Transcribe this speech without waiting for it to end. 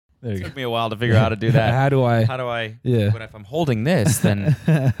There you It go. took me a while to figure out how to do that. How do I? How do I? Yeah. But if I'm holding this, then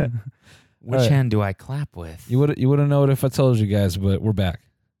which Right. hand do I clap with? You wouldn't know it if I told you guys, but we're back.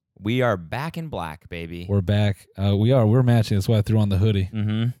 We are back in black, baby. We're back. We're matching. That's why I threw on the hoodie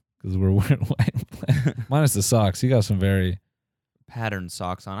Mm-hmm. because we're wearing white and black. Minus the socks. You got some very Patterned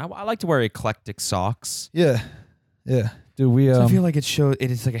socks on. I like to wear eclectic socks. yeah. Dude, we So I feel like it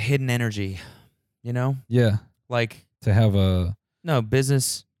is like a hidden energy, you know? yeah, Like to have a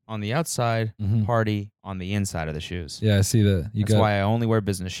business on the outside, mhm. party on the inside of the shoes. Yeah, I see that. That's why I only wear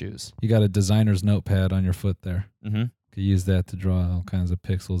business shoes. You got a designer's notepad on your foot there. Mm-hmm. Could use that to draw all kinds of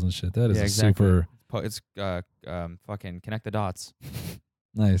pixels and shit. That is exactly. super It's fucking connect the dots.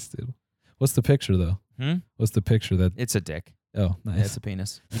 nice, dude. What's the picture though? What's the picture that? It's a dick. Oh, nice. Yeah, it's a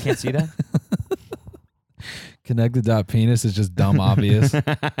penis. You can't see that? Connected dot penis is just dumb obvious.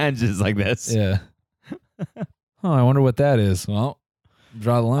 Just like this. Yeah. Oh, I wonder what that is. Well,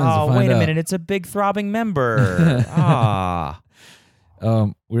 draw the lines. Oh, to find wait a out. minute. It's a big throbbing member.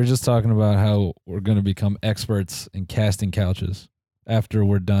 We were just talking about how we're going to become experts in casting couches after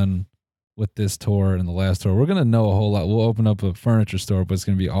we're done with this tour and the last tour. We're going to know a whole lot. We'll open up a furniture store, but it's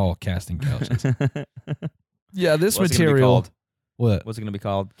going to be all casting couches. Yeah, this What's it gonna be material. called? What? What's it going to be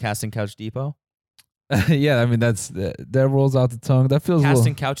called? Casting Couch Depot? Yeah, I mean that rolls out the tongue. That feels Casting a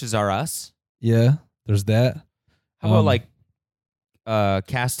little, Couches Are Us? yeah. There's that. How about like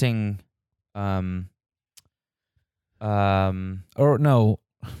casting or no,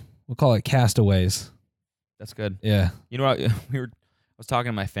 we'll call it castaways. That's good. Yeah. You know what? I was talking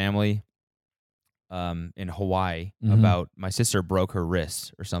to my family in Hawaii Mhm. about my sister broke her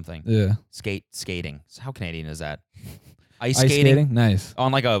wrist or something. Yeah. Skating. So how Canadian is that? Ice skating? Nice.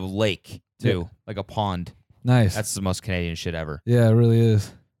 on like a lake too, Yeah. like a pond. Nice. That's the most Canadian shit ever. yeah, it really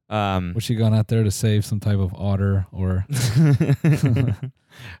is. Was Was she going out there to save some type of otter or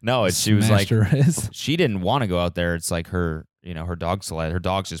no, she was smashed like her wrist? she didn't want to go out there. It's like her dog sled. Her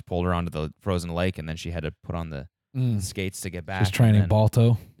dogs just pulled her onto the frozen lake, and then she had to put on the skates to get back. She's training and then-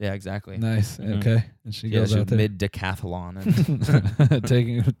 Balto. Yeah, exactly. Nice. Mhm. Okay. And she Yeah, goes she out was there. mid decathlon. And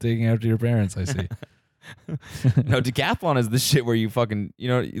taking after your parents, I see. no, decathlon is the shit where you fucking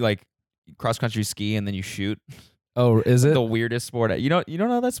you like cross country ski and then you shoot. Oh, is it? The weirdest sport. You don't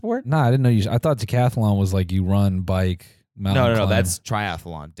know that sport? Nah, I didn't know you. I thought decathlon was like you run, bike, mountain No. climb. That's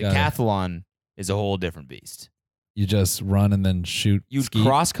triathlon. Got it. Decathlon is a whole different beast. You just run and then shoot. You ski?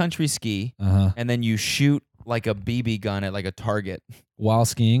 cross country ski Uh-huh. and then you shoot like a BB gun at like a target. While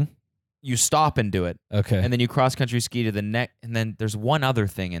skiing? You stop and do it. Okay. And then you cross country ski to the neck. And then there's one other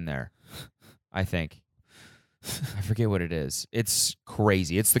thing in there, I think. I forget what it is. It's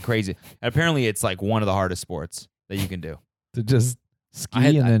crazy. It's the crazy. And apparently it's like one of the hardest sports that you can do. to just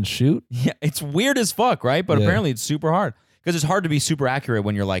ski and then shoot? Yeah, it's weird as fuck, right? But Yeah. apparently it's super hard because it's hard to be super accurate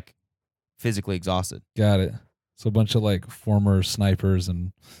when you're like physically exhausted. Got it. So a bunch of like former snipers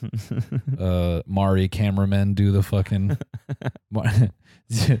and Mari cameramen do the fucking.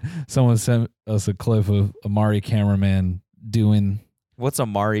 Someone sent us a clip of a Mari cameraman doing. What's a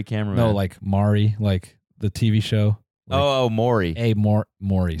Mari cameraman? No, like Mari, like the TV show. Like Maury.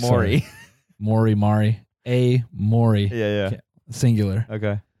 Maury. Maury. Mari. A Maury. Yeah. Singular.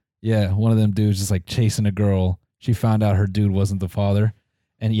 Okay. Yeah, one of them dudes just like chasing a girl. She found out her dude wasn't the father.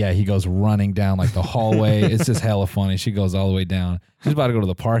 And yeah, he goes running down like the hallway. It's just hella funny. She goes all the way down. She's about to go to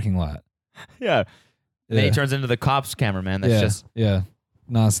the parking lot. Yeah. Then he turns into the cops cameraman that's just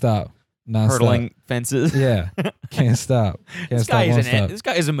nonstop. hurdling fences. Yeah. Can't stop. Can't This stop. Won't stop. this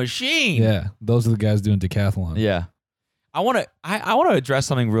guy is a machine. Yeah. Those are the guys doing decathlon. Yeah. I want to address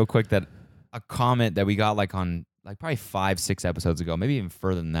something real quick a comment that we got like on like probably 5-6 episodes ago, maybe even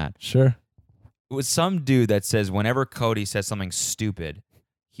further than that. Sure. It was some dude that says whenever Cody says something stupid,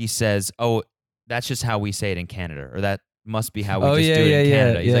 he says, "Oh, that's just how we say it in Canada," or that must be how we just do it in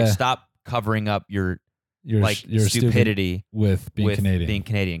Canada. He's like, "Stop covering up your stupidity with being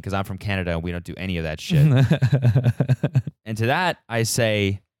Canadian. because I'm from Canada and we don't do any of that shit." And to that, I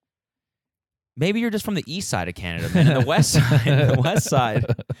say, maybe you're just from the east side of Canada, man. And the west side,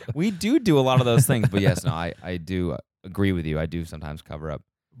 we do a lot of those things. But yes, no, I do agree with you. I do sometimes cover up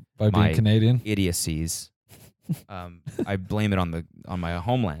By being Canadian? idiocies. I blame it on my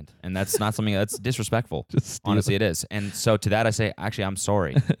homeland, and that's not something that's disrespectful. Honestly, it is. And so to that, I say, actually, I'm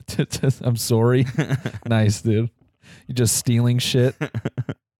sorry. I'm sorry. Nice, dude. You're just stealing shit.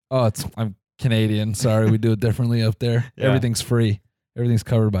 I'm Canadian. Sorry, we do it differently up there. Yeah. Everything's free. Everything's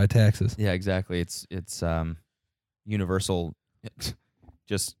covered by taxes. Yeah, exactly. It's universal,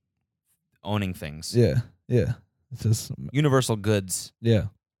 just owning things. Yeah. It's just Universal goods. yeah.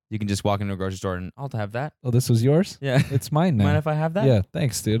 You can just walk into a grocery store and I'll have that. Oh, this was yours? Yeah. It's mine now. Mind if I have that? Yeah,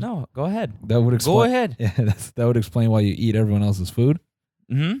 thanks, dude. No, go ahead. That would explain. Go ahead. Yeah, that would explain why you eat everyone else's food.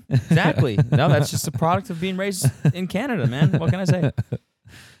 Exactly. No, that's just a product of being raised in Canada, man. What can I say?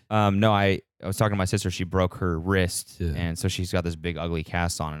 No, I was talking to my sister. She broke her wrist, and so she's got this big ugly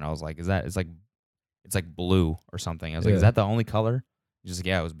cast on. And I was like, "Is that? It's like blue or something." I was like, "Is that the only color?" She's like,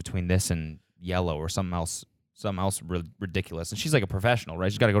 "Yeah, it was between this and yellow or something else ridiculous." And she's like a professional,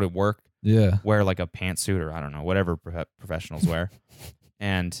 right? She's got to go to work, wear like a pantsuit or I don't know, whatever professionals wear,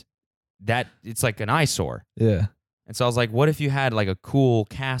 and that it's like an eyesore. Yeah. And so I was like, what if you had like a cool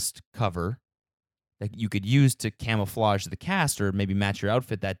cast cover that you could use to camouflage the cast or maybe match your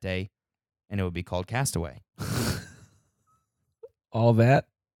outfit that day, and it would be called Castaway. All that?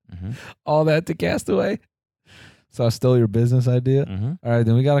 All that to Castaway? So I stole your business idea? All right,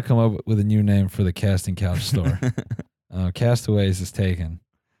 then we got to come up with a new name for the casting couch store. Castaways is taken.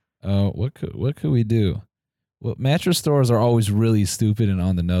 What could we do? Well, mattress stores are always really stupid and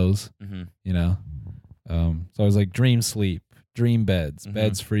on the nose, you know? So I was like, dream sleep, dream beds,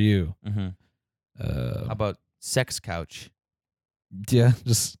 beds for you. How about sex couch? Yeah,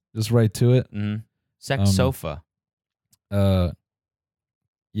 just right to it. Sex sofa. Yeah.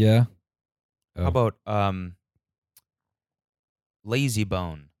 How about lazy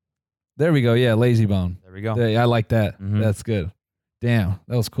bone? There we go. Yeah, lazy bone. There we go. Yeah, I like that. That's good. Damn,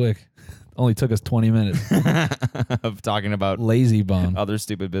 that was quick. Only took us 20 minutes of talking about lazy bone. Other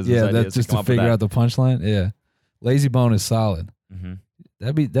stupid business ideas. That's just to figure out the punchline. Yeah, lazy bone is solid.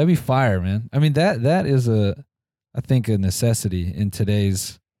 That'd be fire, man. I mean that is I think a necessity in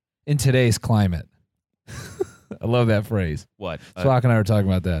today's climate. I love that phrase. What? Flock and I were talking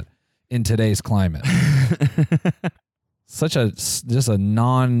about that in today's climate. Just a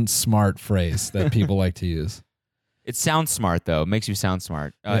non-smart phrase that people like to use. It sounds smart, though. It makes you sound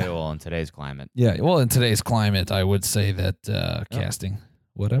smart. Well, in today's climate. Yeah, well, in today's climate, I would say that casting,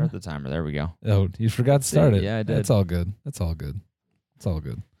 whatever. Start the timer. There we go. Oh, you forgot to start it. Yeah, I did. That's all good. That's all good. It's all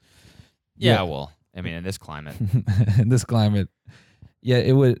good. Yeah, well, I mean, in this climate. In this climate, yeah,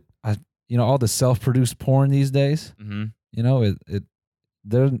 it would, all the self-produced porn these days,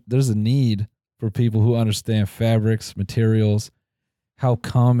 there's a need for people who understand fabrics, materials, how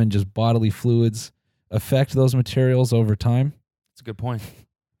cum and just bodily fluids affect those materials over time. That's a good point.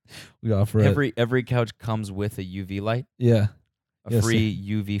 We offer every couch comes with a UV light. Yeah. A free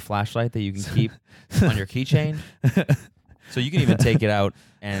UV flashlight that you can keep on your keychain. So you can even take it out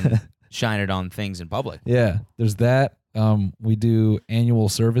and shine it on things in public. Yeah. There's that. We do annual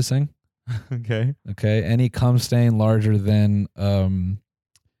servicing. Okay. Any cum stain larger than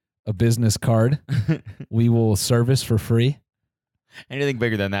a business card, we will service for free. Anything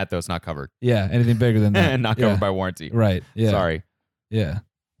bigger than that, though, it's not covered. Yeah, anything bigger than that. Not covered by warranty. Right. Yeah. Sorry. Yeah.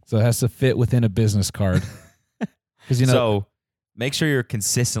 So it has to fit within a business card. So make sure you're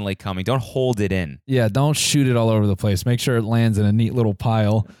consistently coming. Don't hold it in. Yeah, don't shoot it all over the place. Make sure it lands in a neat little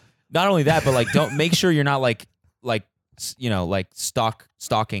pile. Not only that, but don't make sure you're not like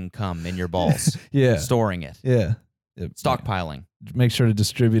stocking cum in your balls. Yeah. Storing it. Yeah. Stockpiling. Make sure to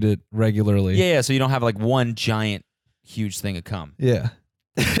distribute it regularly. Yeah, so you don't have like one giant huge thing of cum. Yeah.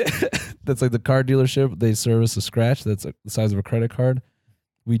 That's like the car dealership. They service a scratch that's the size of a credit card.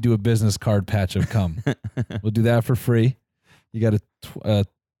 We do a business card patch of cum. We'll do that for free. You got a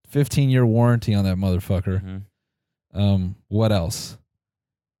 15-year warranty on that motherfucker. What else?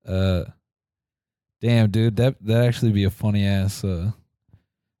 Damn, dude, that'd actually be a funny ass. I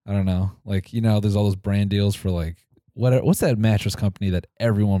don't know. Like, there's all those brand deals for like what's that mattress company that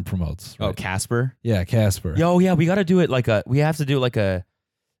everyone promotes? Right? Oh, Casper? Yeah, Casper. Yo, yeah, we got to do it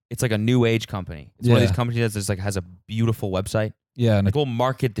it's like a new age company. It's one of these companies that just like has a beautiful website. Yeah. And like we'll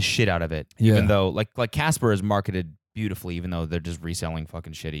market the shit out of it. Even though like Casper is marketed beautifully, even though they're just reselling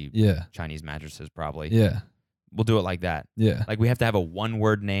fucking shitty Chinese mattresses probably. Yeah. We'll do it like that. Yeah. Like we have to have a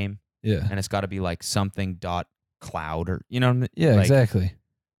one-word name. Yeah. And it's got to be like something.cloud or, Yeah, like, exactly.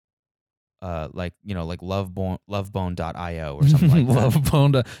 Like lovebone.io or something like that.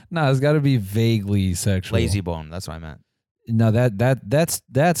 Lovebone. No, it's got to be vaguely sexual. Lazy Bone, that's what I meant. No,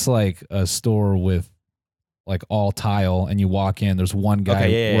 that's like a store with like all tile, and you walk in, there's one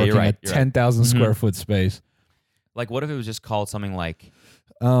guy working a 10,000 square foot space. Like, what if it was just called something like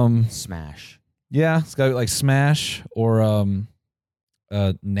Smash? Yeah, it's got to be like Smash or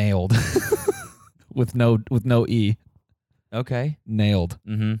Nailed with no E. Okay, Nailed.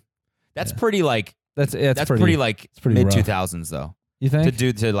 That's pretty like that's pretty like mid rough. 2000s though. You think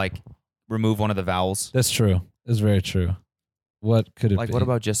to like remove one of the vowels? That's true. That's very true. What could it like? be? What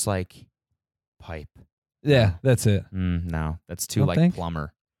about just like pipe? Yeah, that's it. No, that's too Don't like think?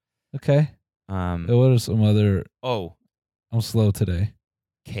 plumber. Okay. What are some other? Oh, I'm slow today.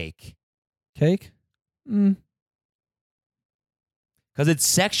 cake. Cake? Because it's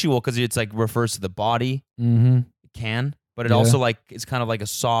sexual, because it's like refers to the body. Mm-hmm. It can, but it Yeah. also like it's kind of like a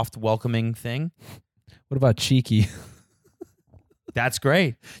soft, welcoming thing. What about cheeky? That's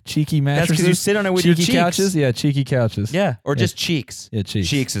great. Cheeky That's mattresses? because you sit on it with cheeky your cheeks. couches? Yeah, cheeky couches. Yeah, or Yeah. just cheeks. Yeah, cheeks.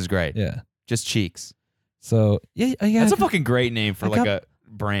 Cheeks is great. Yeah. Just cheeks. So, yeah. That's a fucking great name for like a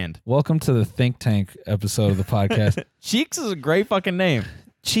brand. Welcome to the Think Tank episode of the podcast. Cheeks is a great fucking name.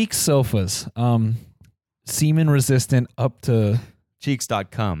 Cheek sofas. Semen resistant up to...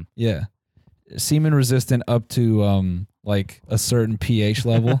 Cheeks.com. Yeah. Semen resistant up to like a certain pH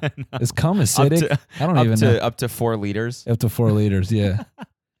level. Is cum acidic? I don't even know. Up to 4 liters. Up to 4 liters, yeah.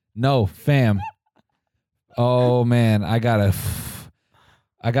 No, fam. Oh man, I got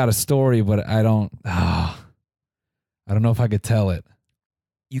a story, but I don't know if I could tell it.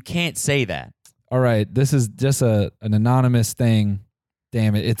 You can't say that. All right, this is just an anonymous thing.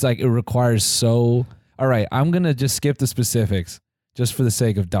 Damn it. It's like it requires so... All right, I'm going to just skip the specifics just for the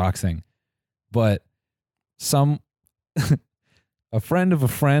sake of doxing. But a friend of a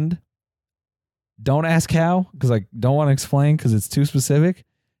friend, don't ask how, because I don't want to explain because it's too specific,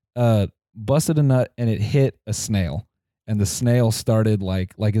 busted a nut and it hit a snail. And the snail started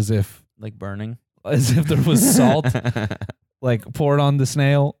like as if... Like burning? As if there was salt like poured on the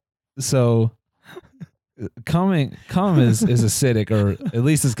snail. So cum is acidic, or at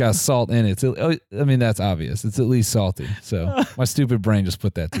least it's got salt in it. I mean, that's obvious. It's at least salty. So my stupid brain just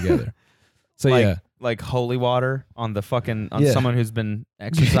put that together. So like holy water on the fucking someone who's been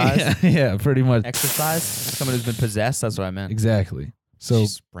exercised. yeah, pretty much. Exercise? Someone who's been possessed. That's what I meant. Exactly. So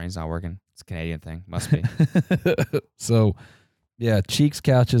brain's not working. It's a Canadian thing. Must be. So yeah, Cheeks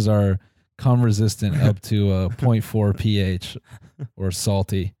couches are cum resistant up to 0.4 pH or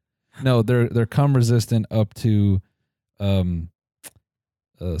salty. No, they're cum resistant up to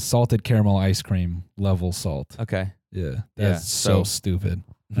salted caramel ice cream level salt. Okay. Yeah, that's so stupid.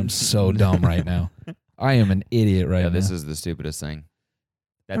 I'm so dumb right now. I am an idiot right now. This is the stupidest thing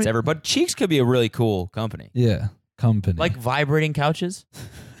that's ever. But Cheeks could be a really cool company. Yeah, company. Like vibrating couches?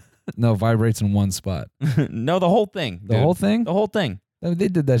 No, vibrates in one spot. No, the whole thing. The whole thing? The whole thing. I mean, they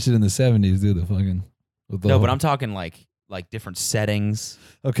did that shit in the 70s, dude. But I'm talking like different settings.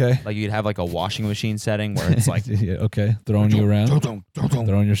 Okay. Like you'd have like a washing machine setting where it's like yeah, okay, throwing you around,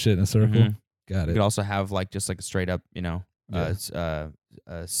 throwing your shit in a circle. Mm-hmm. Got You it. could also have like just like a straight up,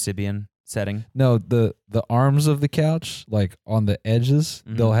 Sibian setting. No, the arms of the couch, like on the edges,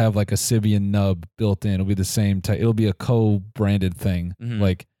 they'll have like a Sibian nub built in. It'll be the same type. It'll be a co-branded thing. Mm-hmm.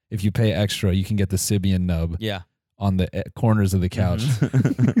 Like if you pay extra, you can get the Sibian nub. Yeah. On the corners of the couch.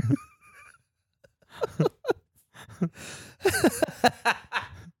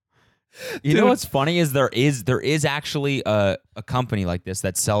 You know what's funny is there is actually a company like this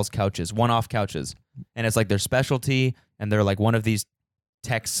that sells couches, one-off couches, and it's like their specialty, and they're like one of these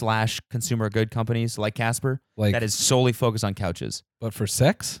tech/consumer good companies like Casper, like that is solely focused on couches. But for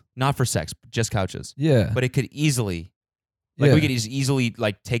sex? Not for sex, just couches. Yeah. But it could easily, we could easily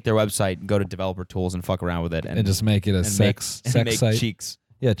like take their website and go to developer tools and fuck around with it and just make it a sex make site. Cheeks.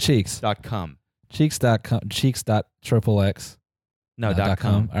 Yeah, Cheeks.com. Cheeks.com. Cheeks.xxx. No,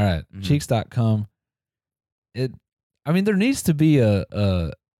 .com. All right. Mm-hmm. Cheeks.com. I mean, there needs to be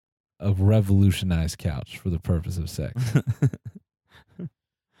a revolutionized couch for the purpose of sex.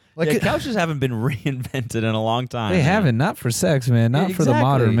 Couches haven't been reinvented in a long time. They haven't. Not for sex, man. Not for the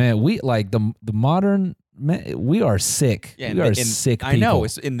modern man. We like the modern man. We are sick. Yeah, we are sick people. I know.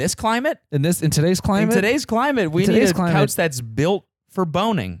 In this climate? In today's climate? In today's climate, we need a couch that's built for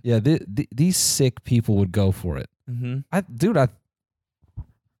boning. Yeah, these sick people would go for it. Mm-hmm. I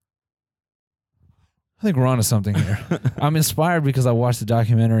think we're onto something here. I'm inspired because I watched the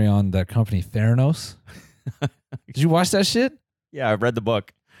documentary on that company Theranos. Did you watch that shit? Yeah, I read the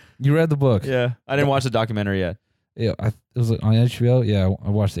book. You read the book? Yeah, I didn't watch the documentary yet. Yeah, it was on HBO. Yeah, I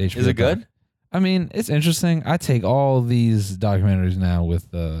watched the HBO. Is it good? I mean, it's interesting. I take all these documentaries now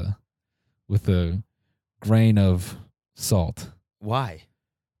with a grain of salt. Why?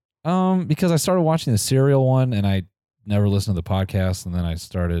 Because I started watching the Serial one, and I never listened to the podcast, and then I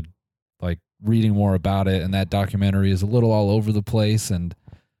started like reading more about it, and that documentary is a little all over the place, and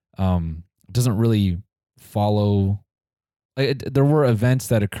doesn't really follow. There were events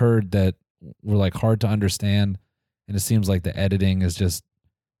that occurred that were like hard to understand, and it seems like the editing is just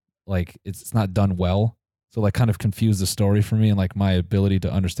like it's not done well, so like kind of confused the story for me and like my ability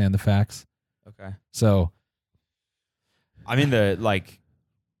to understand the facts. Okay. So, I mean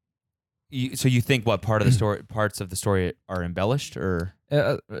So you think what part of the story, parts of the story are embellished, or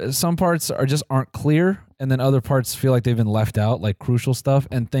some parts aren't clear, and then other parts feel like they've been left out, like crucial stuff,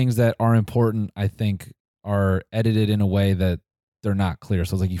 and things that are important, I think, are edited in a way that they're not clear.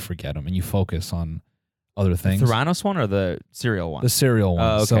 So it's like you forget them and you focus on other things. The Theranos one or the serial one? The serial one.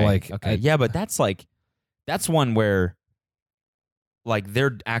 Okay. So like, okay, yeah, but that's one where like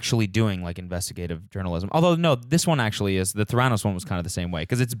they're actually doing like investigative journalism. Although no, this one actually is. The Theranos one was kind of the same way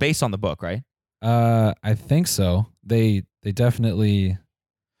because it's based on the book, right? I think so. They definitely.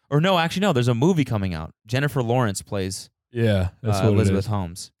 Or no, actually no. There's a movie coming out. Jennifer Lawrence plays that's what Elizabeth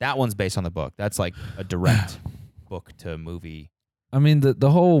Holmes. That one's based on the book. That's like a direct book to movie. I mean,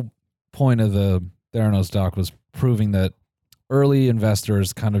 the whole point of the Theranos doc was proving that early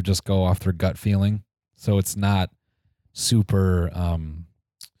investors kind of just go off their gut feeling. So it's not super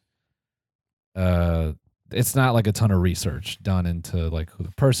it's not like a ton of research done into like who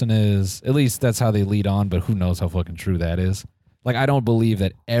the person is. At least that's how they lead on, but who knows how fucking true that is. Like, I don't believe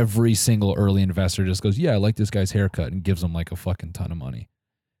that every single early investor just goes, yeah, I like this guy's haircut, and gives him like a fucking ton of money.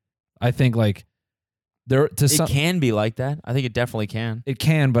 I think like it can be like that. I think it definitely can. It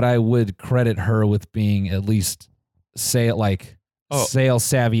can, but I would credit her with being at least sales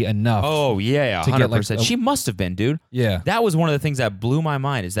savvy enough. Oh yeah, 100%. She must have been, dude. Yeah, that was one of the things that blew my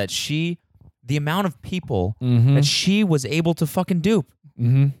mind. Is that the amount of people mm-hmm. that she was able to fucking dupe.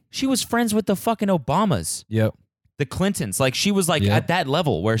 Mm-hmm. She was friends with the fucking Obamas. Yep. The Clintons. Like she was like at that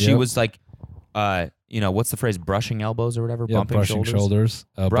level where she was like, what's the phrase? Brushing elbows or whatever. Yeah, brushing shoulders.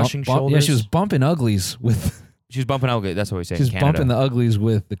 Brushing shoulders. Yeah, she was bumping uglies with. She was bumping uglies. That's what we say. She's in Canada. bumping the uglies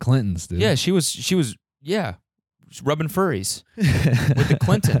with the Clintons, dude. Yeah, she was. Yeah. Rubbing furries with the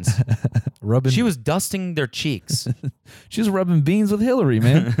Clintons. She was dusting their cheeks. She was rubbing beans with Hillary,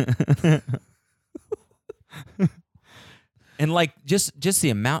 man. And like just the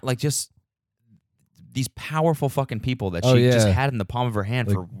amount, like just these powerful fucking people that she just had in the palm of her hand,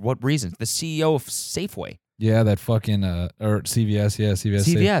 like, for what reasons? The CEO of Safeway. Yeah, that fucking or CVS,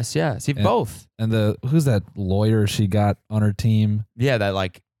 CVS, yeah. See, both. And who's that lawyer she got on her team? Yeah, that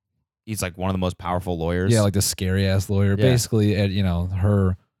like he's like one of the most powerful lawyers. Yeah, like the scary ass lawyer. Yeah. Basically,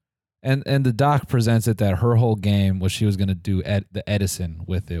 her, and the doc presents it that her whole game was she was going to do the Edison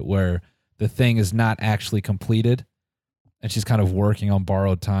with it, where the thing is not actually completed, and she's kind of working on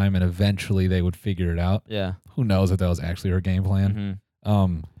borrowed time, and eventually they would figure it out. Yeah, who knows if that was actually her game plan?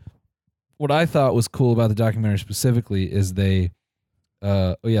 Mm-hmm. What I thought was cool about the documentary specifically is they,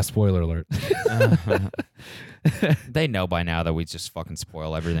 spoiler alert. They know by now that we just fucking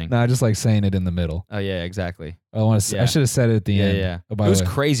spoil everything. No, I just like saying it in the middle. Oh yeah, exactly. I should have said it at the end. Yeah. Oh, it was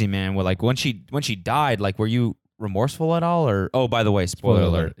crazy, man. Well, like when she died, like were you remorseful at all, or by the way, spoiler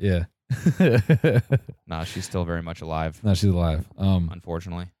alert. Yeah. Nah, she's still very much alive. No, she's alive.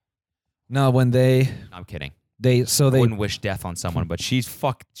 Unfortunately. No, when they. I'm kidding. They wouldn't wish death on someone, but she's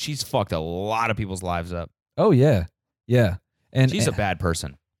fucked a lot of people's lives up. Oh yeah, yeah. And she's a bad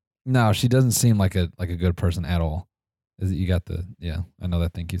person. No, she doesn't seem like a good person at all. Is it, you got the I know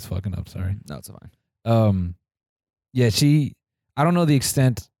that thing keeps fucking up. Sorry. No, it's fine. Yeah, I don't know the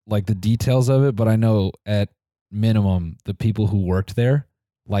extent, like the details of it, but I know at minimum the people who worked there,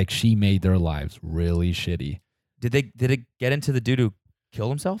 like she made their lives really shitty. Did it get into the dude who killed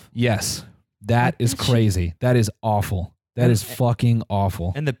himself? Yes. That is crazy. That is awful. That is fucking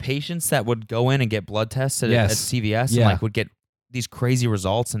awful. And the patients that would go in and get blood tests at CVS and like would get these crazy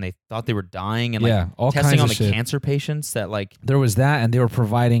results, and they thought they were dying, and like all testing kinds on of the shit. cancer patients that like there was that, and they were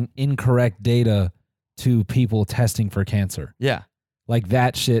providing incorrect data to people testing for cancer. Yeah. Like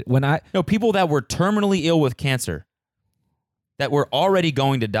that shit. People that were terminally ill with cancer that were already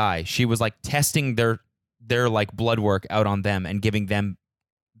going to die, she was like testing their like blood work out on them and giving them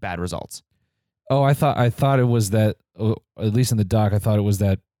bad results. Oh, I thought it was that, at least in the doc, I thought it was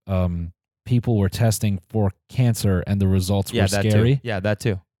that people were testing for cancer and the results were scary. Yeah, that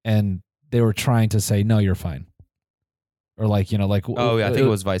too. And they were trying to say, no, you're fine. Or like, like. Oh, yeah, I think it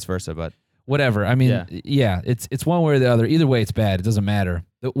was vice versa, but. Whatever. I mean, it's one way or the other. Either way, it's bad. It doesn't matter.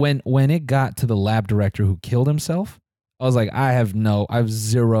 When it got to the lab director who killed himself, I was like, I have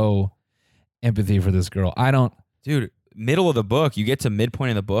zero empathy for this girl. I don't. Dude, middle of the book, you get to midpoint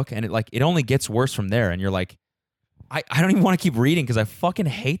of the book, and it only gets worse from there. And you're like, I don't even want to keep reading because I fucking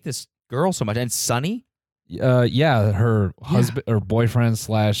hate this girl so much. And Sunny? Her husband or boyfriend /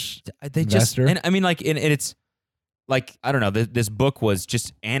 investor. And I mean, like, and it's like, I don't know, this book was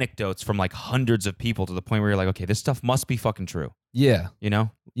just anecdotes from like hundreds of people to the point where you're like, okay, this stuff must be fucking true. Yeah. You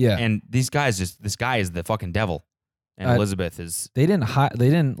know? Yeah. And this guy is the fucking devil. And Elizabeth is. They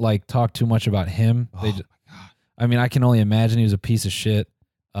didn't like talk too much about him. Oh, my God. I mean, I can only imagine he was a piece of shit.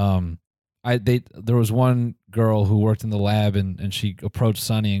 there was one girl who worked in the lab and she approached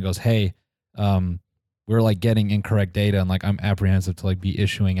Sonny and goes, "Hey, we're like getting incorrect data and like I'm apprehensive to like be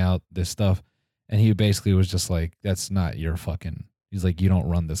issuing out this stuff." And he basically was just like, "That's not your fucking." He's like, "You don't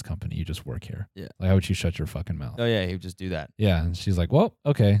run this company. You just work here. Yeah. Like, how would you shut your fucking mouth?" Oh yeah, he would just do that. Yeah, and she's like, "Well,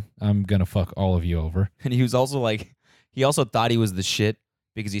 okay, I'm gonna fuck all of you over." And he was also like, he also thought he was the shit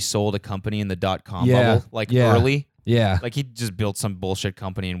because he sold a company in the .com Yeah, bubble like yeah. early. Yeah, Like he just built some bullshit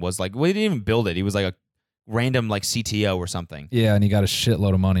company and was like, well, he didn't even build it. He was like a random like CTO or something. yeah, and he got a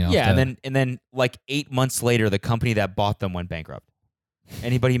shitload of money off Yeah, that. and then like 8 months later, the company that bought them went bankrupt.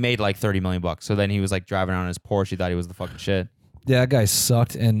 But he made like $30 million. So then he was like driving around in his Porsche. He thought he was the fucking shit. Yeah, that guy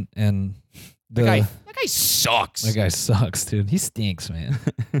sucked, and That guy sucks. That guy sucks, dude. He stinks, man.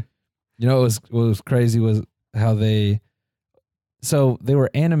 You know what was crazy was how they were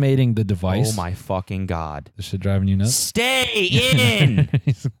animating the device. Oh my fucking god! This shit driving you nuts. Stay in.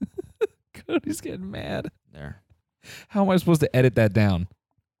 Cody's getting mad. There. How am I supposed to edit that down?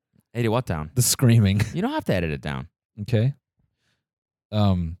 Edit what down? The screaming. You don't have to edit it down. Okay.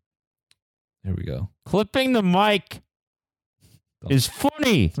 Here we go. Clipping the mic is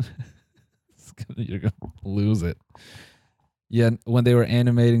funny. You're gonna lose it. Yeah, when they were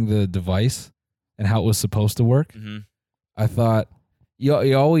animating the device and how it was supposed to work, I thought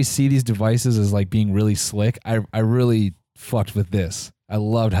you always see these devices as like being really slick. I really fucked with this. I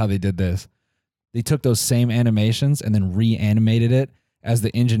loved how they did this. They took those same animations and then reanimated it as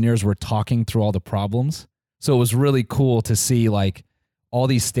the engineers were talking through all the problems. So it was really cool to see like all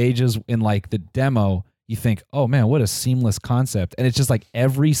these stages in like the demo. You think, oh man, what a seamless concept. And it's just like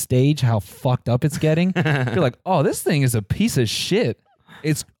every stage, how fucked up it's getting. You're like, oh, this thing is a piece of shit.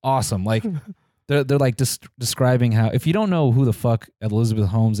 It's awesome. Like they're like describing how, if you don't know who the fuck Elizabeth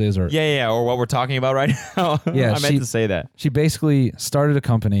Holmes is or or what we're talking about right now. Yeah, I meant to say that. She basically started a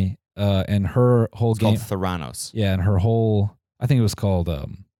company and her whole game called Theranos. Yeah, and her whole, I think it was called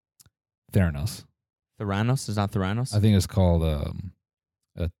Theranos. Theranos is not Theranos? I think it's called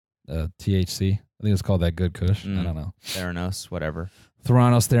THC. I think it's called that good kush. I don't know. Theranos, whatever.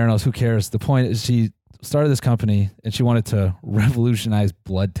 Theranos, who cares? The point is she started this company and she wanted to revolutionize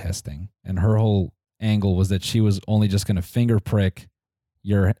blood testing. And her whole angle was that she was only just going to finger prick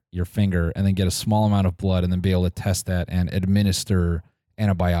your finger and then get a small amount of blood and then be able to test that and administer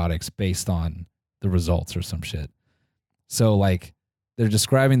antibiotics based on the results or some shit. So like they're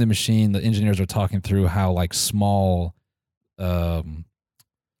describing the machine, the engineers are talking through how like small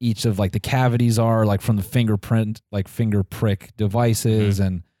each of like the cavities are like from the fingerprint, like finger prick devices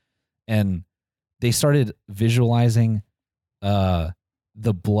and they started visualizing the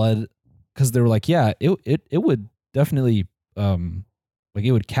blood because they were like, yeah, it would definitely like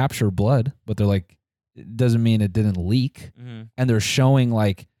it would capture blood, but they're like, it doesn't mean it didn't leak. And they're showing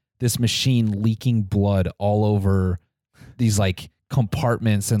like this machine leaking blood all over these like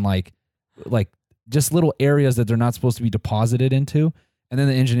compartments and like just little areas that they're not supposed to be deposited into. And then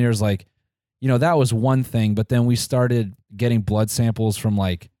the engineer's like, you know, that was one thing, but then we started getting blood samples from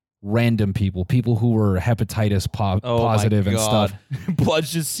like random people who were hepatitis positive and stuff.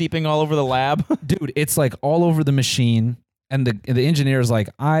 Blood's just seeping all over the lab. Dude, it's like all over the machine. And the engineer's like,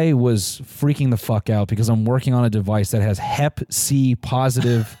 I was freaking the fuck out because I'm working on a device that has hep C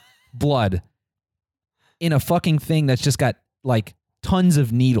positive blood in a fucking thing that's just got like tons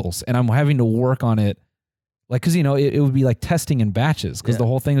of needles. And I'm having to work on it. Like, cause you know, it would be like testing in batches. Cause the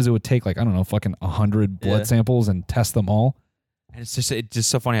whole thing is it would take like, I don't know, fucking 100 blood samples and test them all. And it's just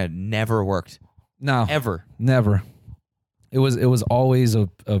so funny. It never worked. No, ever. Never. It was always a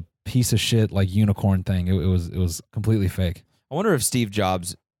piece of shit, like unicorn thing. It was completely fake. I wonder if Steve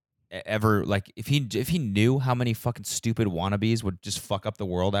Jobs ever, like, if he knew how many fucking stupid wannabes would just fuck up the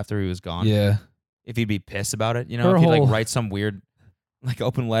world after he was gone. Yeah. If he'd be pissed about it, you know, if he'd like write some weird like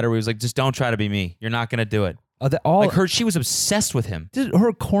open letter where he was like, just don't try to be me. You're not gonna do it. She was obsessed with him. Dude,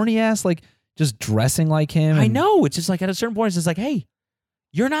 her corny ass, like just dressing like him. I know. It's just like at a certain point, it's just like, hey,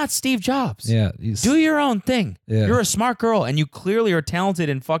 you're not Steve Jobs. Yeah. Do your own thing. Yeah. You're a smart girl and you clearly are talented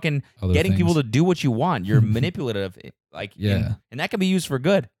in fucking getting people to do what you want. You're manipulative. Like, and that can be used for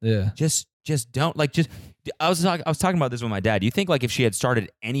good. Yeah. Just don't like, I was talking about this with my dad. You think like if she had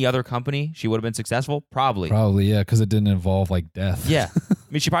started any other company, she would have been successful? Probably. Yeah. Because it didn't involve like death. Yeah. I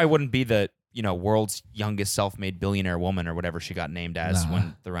mean, she probably wouldn't be the, you know, world's youngest self-made billionaire woman or whatever she got named as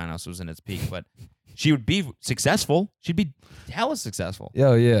when Theranos was in its peak. But she would be successful. She'd be hella successful.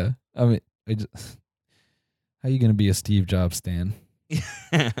 Oh, yeah. I mean, how you going to be a Steve Jobs stan?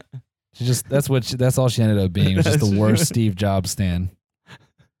 That's all she ended up being. It was just the worst Steve Jobs stan.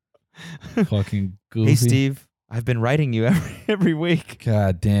 Fucking goofy. Hey, Steve, I've been writing you every week.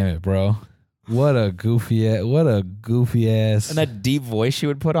 God damn it, bro. What a goofy ass. And that deep voice she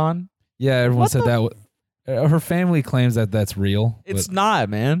would put on. Yeah, everyone said that. Her family claims that that's real. It's not,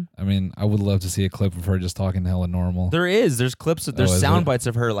 man. I mean, I would love to see a clip of her just talking hella normal. There's clips. There's sound it? bites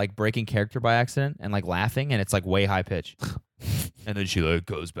of her like breaking character by accident and like laughing, and it's like way high pitch. And then she like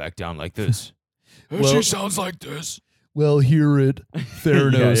goes back down like this. She sounds like this. Well, here at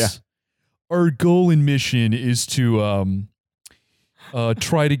Theranos, Yeah. our goal and mission is to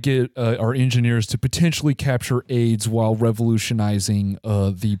try to get our engineers to potentially capture AIDS while revolutionizing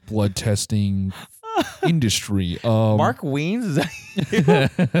the blood testing industry. Mark Weens? Is that you?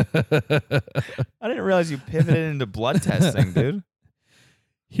 I didn't realize you pivoted into blood testing, dude.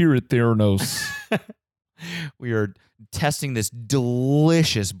 Here at Theranos, We are testing this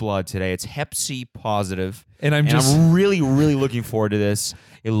delicious blood today. It's Hep C positive. and I'm I'm really, really looking forward to this.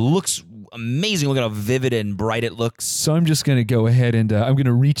 It looks amazing. Look at how vivid and bright it looks. so I'm just gonna go ahead and I'm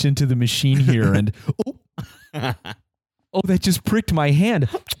gonna reach into the machine here and oh, that just pricked my hand.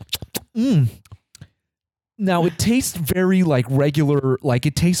 Now it tastes very like regular, like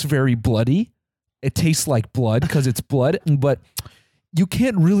it tastes very bloody. It tastes like blood because it's blood, but you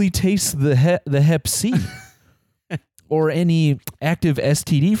can't really taste the Hep C or any active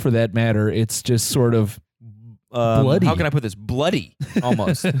STD for that matter. It's just sort of bloody. How can I put this? Bloody,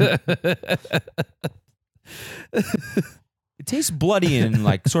 almost. It tastes bloody in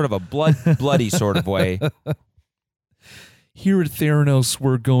like sort of a bloody sort of way. Here at Theranos,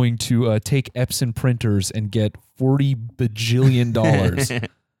 we're going to take Epson printers and get $40 bajillion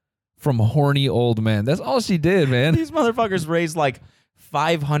From horny old men. That's all she did, man. These motherfuckers raised like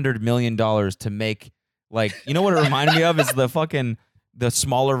 $500 million to make like, you know what it reminded me of is the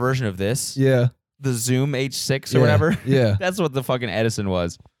smaller version of this. Yeah. The Zoom H6 or whatever. Yeah. That's what the fucking Edison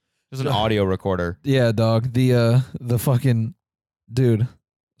was. It was an audio recorder. Yeah, dog. The fucking dude.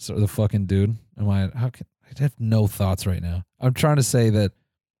 So the fucking dude. I have no thoughts right now. I'm trying to say that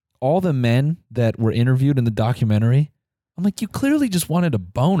all the men that were interviewed in the documentary, I'm like, you clearly just wanted a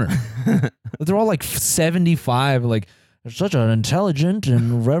boner. They're all like 75, like they're such an intelligent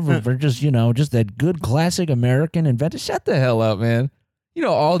and they're just, just that good classic American inventor. Shut the hell up, man. You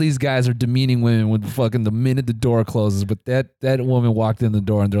know, all these guys are demeaning women with fucking the minute the door closes, but that woman walked in the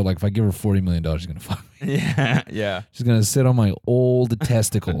door and they're like, if I give her $40 million, she's going to fuck me. Yeah. She's going to sit on my old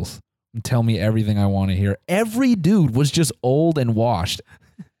testicles and tell me everything I want to hear. Every dude was just old and washed.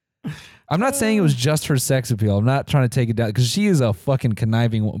 I'm not saying it was just her sex appeal. I'm not trying to take it down because she is a fucking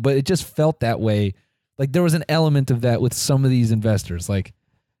conniving one, but it just felt that way. Like there was an element of that with some of these investors. Like,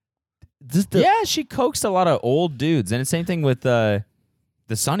 Yeah, she coaxed a lot of old dudes. And the same thing with the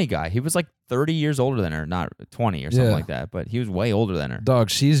Sonny guy. He was like 30 years older than her, not 20 or something like that, but he was way older than her. Dog,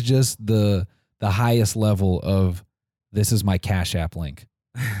 she's just the highest level of this is my Cash App link.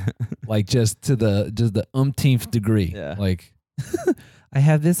 Like just to the umpteenth degree. Yeah. Like I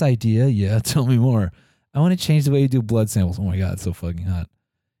have this idea. Yeah, tell me more. I want to change the way you do blood samples. Oh my God, it's so fucking hot.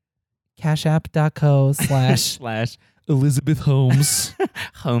 Cashapp.co/ Slash Elizabeth Holmes.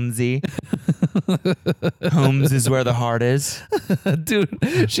 Holmesy. Holmes is where the heart is. Dude,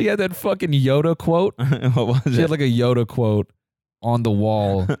 she had that fucking Yoda quote. What was She it? had like a Yoda quote on the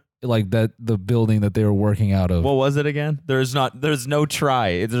wall, like the building that they were working out of. What was it again? There's no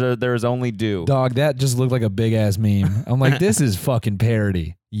try. There's only do. Dog, that just looked like a big ass meme. I'm like, this is fucking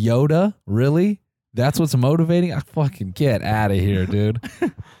parody. Yoda? Really? That's what's motivating? I fucking get out of here, dude.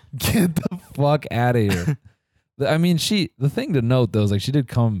 Get the fuck out of here. I mean, the thing to note though is like she did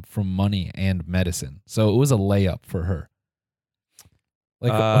come from money and medicine. So it was a layup for her.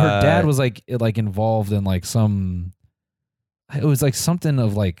 Like her dad was like involved in like it was like something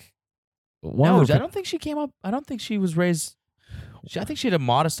of like I don't think she came up. I don't think she was raised. I think she had a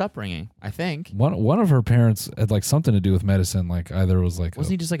modest upbringing. I think one of her parents had like something to do with medicine. Like either it was like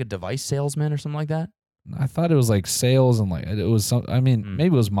wasn't he just like a device salesman or something like that? I thought it was like sales and like it was some. I mean,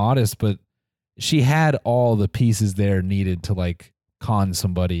 maybe it was modest, but she had all the pieces there needed to like con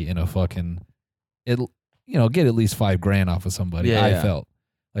somebody in a fucking get at least $5,000 off of somebody. Yeah, I felt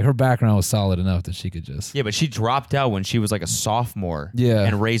like her background was solid enough that she could just Yeah, but she dropped out when she was like a sophomore. Yeah.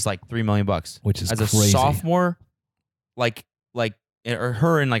 and raised like $3 million, which is as crazy. a sophomore, or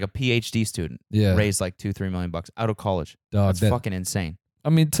her and like a PhD student. Yeah. raised like $2-3 million out of college. Dog, That's fucking insane. I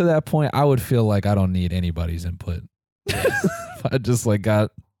mean, to that point, I would feel like I don't need anybody's input. If I just like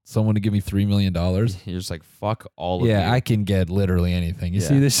got someone to give me $3 million. You're just like fuck all of you. Yeah, I can get literally anything. You Yeah.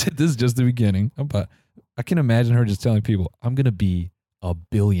 see this shit? This is just the beginning. I can imagine her just telling people, I'm going to be a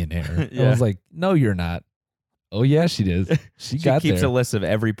billionaire. I Yeah. was like, no, you're not. Oh, yeah, she is. She got keeps there. a list of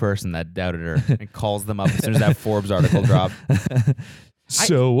every person that doubted her and calls them up as soon as that Forbes article dropped.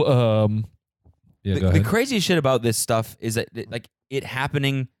 So, Yeah, go The ahead. craziest shit about this stuff is that like it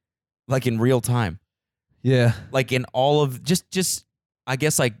happening like in real time. Yeah. Like in all of just I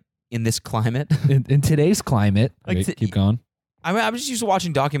guess like in this climate. In today's climate, Like Okay, to- keep going. I mean, I'm just used to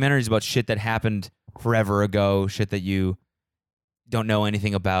watching documentaries about shit that happened forever ago, shit that you don't know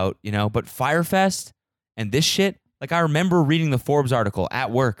anything about, you know? But Firefest and this shit, like I remember reading the Forbes article at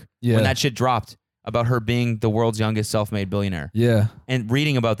work Yeah. when that shit dropped about her being the world's youngest self-made billionaire. Yeah. And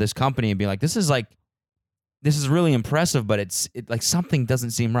reading about this company and being like, this is really impressive, but it like something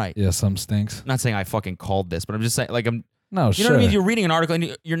doesn't seem right. Yeah, some stinks. I'm not saying I fucking called this, but I'm just saying like No, you know sure. what I mean? You're reading an article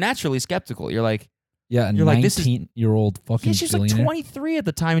and you're naturally skeptical. You're like, Yeah, a You're like, this is- 19-year-old fucking yeah, she's like billionaire. 23 at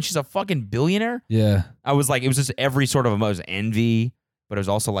the time and she's a fucking billionaire. Yeah. I was like, it was just every sort of emotion, envy, but it was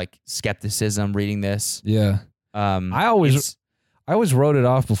also like skepticism reading this. Yeah. I always wrote it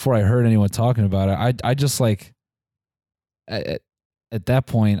off before I heard anyone talking about it. I just like at that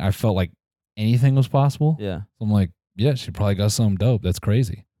point I felt like anything was possible. yeah. So I'm like, yeah, she probably got something dope. That's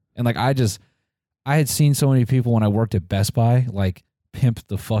crazy. And like I had seen so many people when I worked at Best Buy like pimp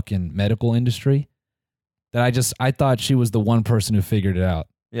the fucking medical industry that I thought she was the one person who figured it out.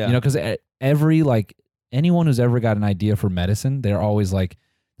 Yeah. You know, because every like anyone who's ever got an idea for medicine, they're always like,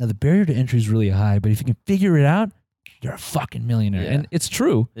 now the barrier to entry is really high, but if you can figure it out, you're a fucking millionaire. Yeah. And it's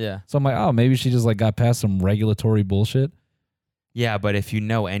true. yeah. So I'm like, oh, maybe she just like got past some regulatory bullshit. Yeah, but if you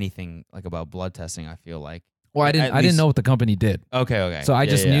know anything like about blood testing, I feel like Well, I At didn't least- know what the company did. okay. So I Yeah,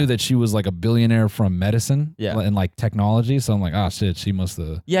 just yeah. knew that she was like a billionaire from medicine Yeah. and like technology. So I'm like, oh shit, she must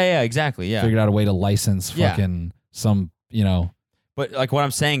have Yeah, exactly. Yeah. figured out a way to license Yeah. fucking some, you know. But like what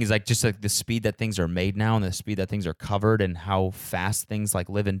I'm saying is like just like the speed that things are made now and the speed that things are covered and how fast things like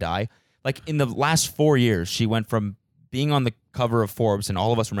live and die. Like in the last 4 years, she went from being on the cover of Forbes, and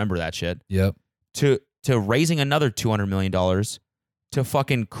all of us remember that shit, Yep. to raising another $200 million, to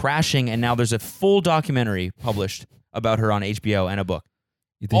fucking crashing, and now there's a full documentary published about her on HBO and a book.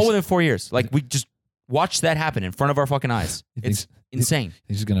 You think, All within 4 years. Like we just watched that happen in front of our fucking eyes. You think- It's insane. think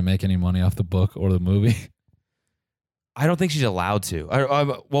she's gonna make any money off the book or the movie? I don't think she's allowed to.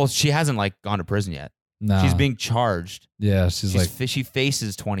 Well, she hasn't like gone to prison yet. Nah. She's being charged. Yeah, she's like, She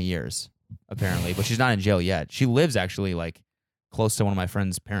faces 20 years apparently, but she's not in jail yet. She lives actually like close to one of my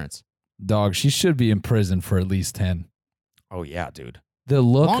friend's parents. dog, she should be in prison for at least 10. Oh yeah, dude. The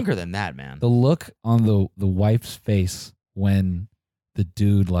look Longer than that, man. the look on the wife's face when the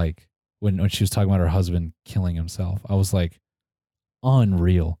dude like when she was talking about her husband killing himself, I was like,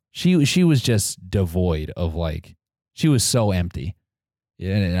 unreal. She was just devoid of like, she was so empty.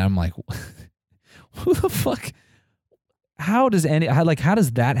 Yeah, and I'm like, who the fuck? How does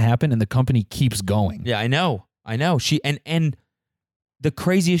that happen and the company keeps going? Yeah, I know. She and the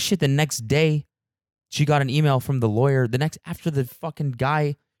craziest shit. The next day, she got an email from the lawyer. After the fucking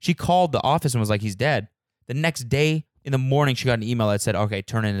guy, she called the office and was like, he's dead. The next day in the morning, she got an email that said, okay,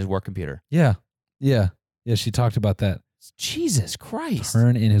 turn in his work computer. Yeah. She talked about that. Jesus Christ.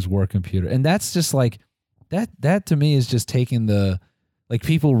 Turn in his work computer, and that's just like that to me is just taking the like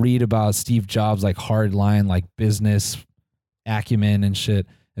people read about Steve Jobs like hard line like business acumen and shit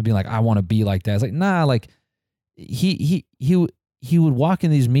and being like, I want to be like that. It's like, nah, like he would walk in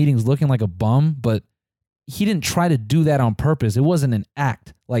these meetings looking like a bum, but he didn't try to do that on purpose. It wasn't an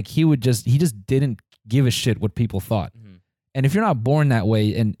act. Like he just didn't give a shit what people thought. Mhm. And if you're not born that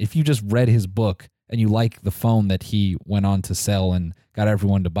way, and if you just read his book and you like the phone that he went on to sell and got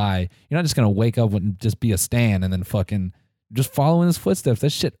everyone to buy, you're not just gonna wake up and just be a stan and then fucking just follow in his footsteps. That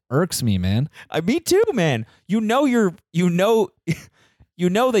shit irks me, man. Me too, man. You know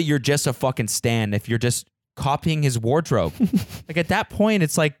that you're just a fucking stan if you're just copying his wardrobe. Like at that point,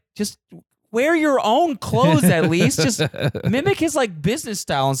 it's like just wear your own clothes at least. Just mimic his like business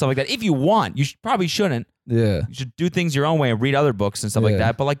style and stuff like that. If you want, you probably shouldn't. Yeah. You should do things your own way and read other books and stuff like Yeah.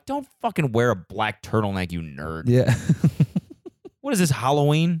 that. But like, don't fucking wear a black turtleneck, you nerd. Yeah. What is this,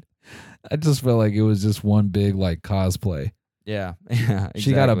 Halloween? I just felt like it was just one big like cosplay. Yeah, yeah.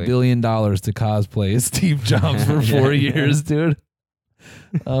 She got $1 billion to cosplay as Steve Jobs for 4 Yeah. years, dude.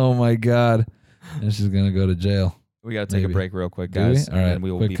 Oh my God. And she's gonna go to jail. We got to take Maybe. a break real quick, Do we? guys. All And right, then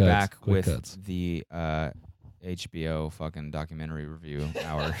we will quick be cuts, back quick with cuts. the HBO fucking documentary review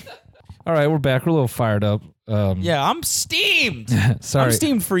hour. All right, we're back. We're a little fired up. Yeah, I'm steamed. Sorry. I'm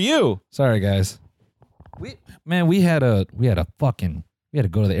steamed for you. Sorry, guys. We had to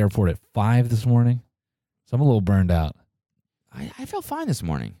go to the airport at 5 this morning, so I'm a little burned out. I felt fine this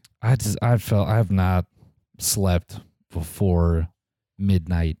morning. I have not slept before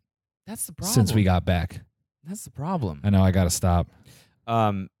midnight That's the problem. since we got back. That's the problem. I know I got to stop.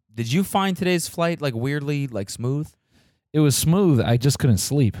 Did you find today's flight like weirdly like smooth? It was smooth. I just couldn't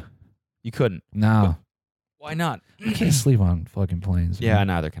sleep. You couldn't. No, Why not? I can't sleep on fucking planes. Yeah, man.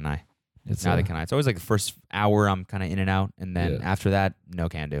 neither can I. It's Neither can I. It's always like the first hour I'm kind of in and out, and then Yeah. after that, no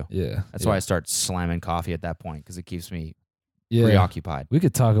can do. Yeah, That's why I start slamming coffee at that point because it keeps me yeah. preoccupied. We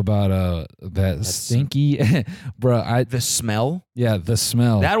could talk about that stinky, bro. The smell The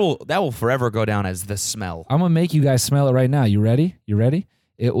smell. that will forever go down as the smell. I'm gonna make you guys smell it right now. You ready? You ready?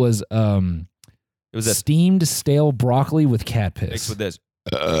 It was It was a steamed stale broccoli with cat piss. mixed with this,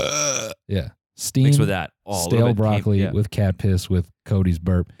 Yeah, steamed mixed with that, a little stale bit broccoli came- yeah. with cat piss with Cody's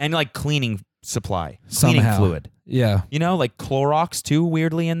burp. and like cleaning supply, Somehow. cleaning fluid. Yeah, You know, like Clorox too,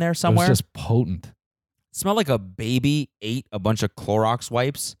 weirdly in there it somewhere. was just potent. Smelled like a baby ate a bunch of Clorox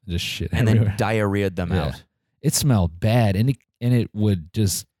wipes Just shit and everywhere. then diarrheaed them Yeah. out. It smelled bad, and it would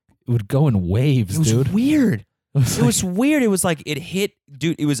go in waves, It was dude. weird. It It was weird. It was like it hit,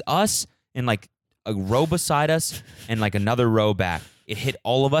 dude. It was us and like a row beside us and like another row back. It hit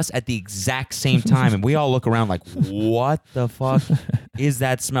all of us at the exact same time, and we all look around like, "What the fuck is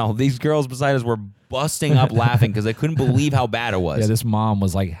that smell?" These girls beside us were busting up laughing because they couldn't believe how bad it was. Yeah, this mom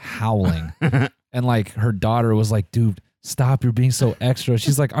was like howling, and like her daughter was like, "Dude, stop! You're being so extra."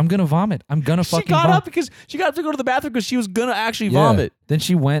 She's like, "I'm gonna vomit. I'm gonna she fucking." got vomit. up because she got up to go to the bathroom because she was gonna actually Yeah. vomit. Then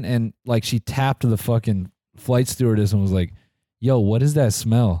she went and like she tapped the fucking flight stewardess and was like, "Yo, what is that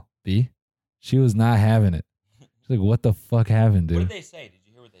smell, B?" She was not having it. She's like, "What the fuck happened, dude?" What did they say? Did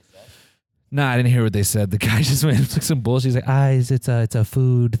you hear what they said? Nah, I didn't hear what they said. The guy just went and took some bullshit. He's like, it's a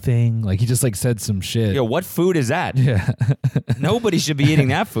food thing. Like he just like said some shit. Yo, what food is that? Yeah. Nobody should be eating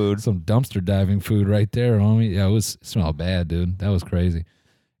that food. Some dumpster diving food right there, homie. Yeah, it smelled bad, dude. That was crazy.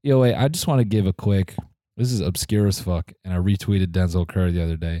 Yo, wait, I just want to give a quick, this is obscure as fuck, and I retweeted Denzel Curry the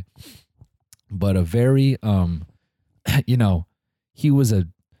other day. But a very he was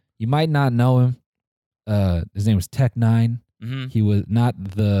you might not know him. His name was Tech Nine. Mm-hmm. He was not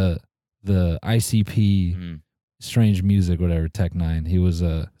the ICP strange music, whatever, Tech Nine. He was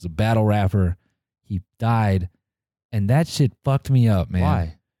a battle rapper. He died, and that shit fucked me up, man.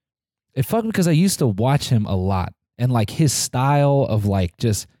 Why? It fucked me because I used to watch him a lot, and like his style of like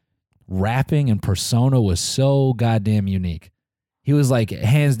just rapping and persona was so goddamn unique. He was like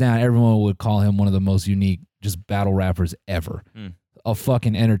hands down, everyone would call him one of the most unique just battle rappers ever. A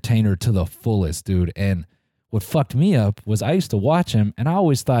fucking entertainer to the fullest, dude. And what fucked me up was I used to watch him, and I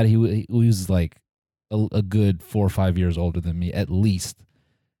always thought he was like a good 4 or 5 years older than me, at least.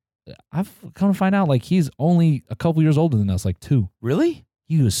 I've come to find out like he's only a couple years older than us, like 2. Really?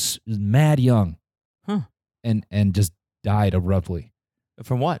 He was mad young, Huh. and just died abruptly.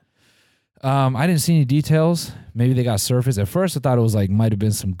 From what? I didn't see any details. Maybe they got surfaced. At first, I thought it was like might have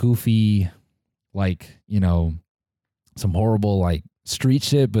been some goofy, like some horrible like street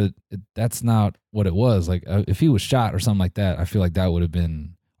shit, but that's not what it was. Like if he was shot or something like that, I feel like that would have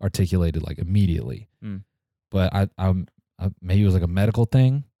been articulated like immediately. But I maybe it was like a medical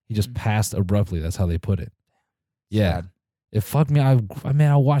thing. He just passed abruptly. That's how they put it. Yeah. Sad. It fucked me. I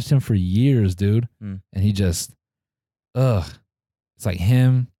watched him for years, dude. And he just, it's like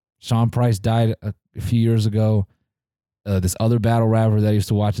him. Sean Price died a few years ago. This other battle rapper that I used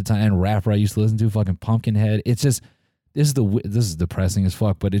to watch at the time, and rapper I used to listen to, fucking Pumpkinhead. It's just, this is depressing as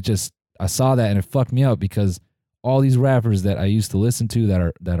fuck, but I saw that and it fucked me up because all these rappers that I used to listen to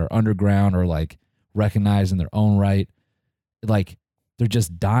that are underground or like recognized in their own right, like they're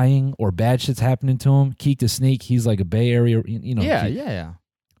just dying or bad shit's happening to them. Keek the Sneak, he's like a Bay Area, Yeah.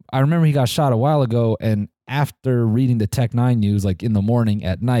 I remember he got shot a while ago, and after reading the Tech Nine news, like in the morning,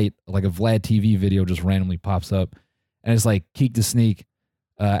 at night, like a Vlad TV video just randomly pops up, and it's like Keek the Sneak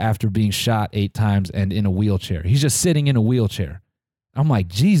after being shot 8 times and in a wheelchair. He's just sitting in a wheelchair. I'm like,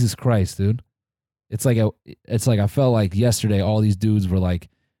 Jesus Christ, dude. It's like I felt like yesterday all these dudes were like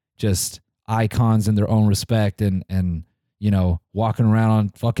just icons in their own respect and walking around on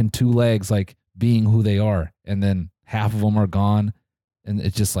fucking 2 legs, like being who they are, and then half of them are gone. And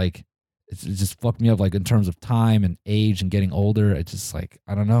it's just like, it just fucked me up, like in terms of time and age and getting older. It's just like,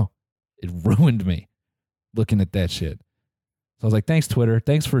 I don't know. It ruined me looking at that shit. So I was like, thanks, Twitter.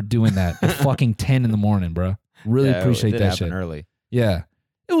 Thanks for doing that at fucking 10 in the morning, bro. Really appreciate that shit. Early. Yeah.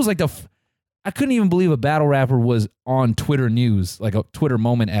 It was like I couldn't even believe a battle rapper was on Twitter news, like a Twitter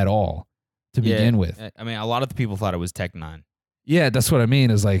moment at all to begin with. I mean, a lot of the people thought it was Tech Nine. Yeah, that's what I mean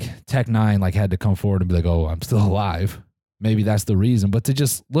is like Tech Nine like had to come forward and be like, oh, I'm still alive. Maybe that's the reason. But to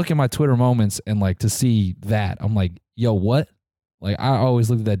just look at my Twitter moments and like to see that, I'm like, yo, what? Like I always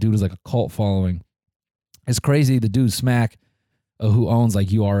looked at that dude as like a cult following. It's crazy. The dude Smack, who owns like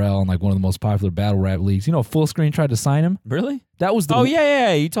URL and like one of the most popular battle rap leagues. You know, Full Screen tried to sign him. Really? That was the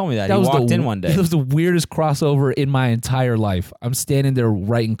yeah. You told me that. He was walked in one day. It was the weirdest crossover in my entire life. I'm standing there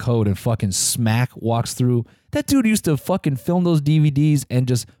writing code and fucking Smack walks through. That dude used to fucking film those DVDs and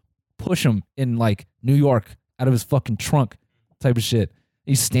just push them in like New York out of his fucking trunk type of shit.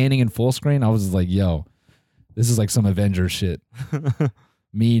 He's standing in Full Screen. I was just like, yo, this is like some Avengers shit.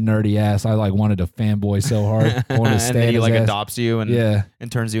 Me, nerdy ass. I like wanted to fanboy so hard. I wanted to And then he his like ass. adopts you and and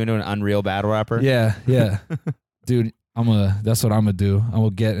turns you into an unreal battle rapper. Yeah. Dude, that's what I'm gonna do.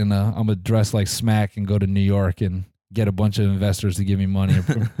 I'm gonna dress like Smack and go to New York and get a bunch of investors to give me money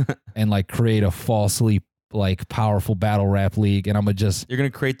and like create a falsely like powerful battle rap league. And I'm gonna just You're gonna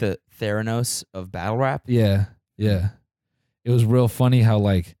create the Theranos of battle rap. Yeah. It was real funny how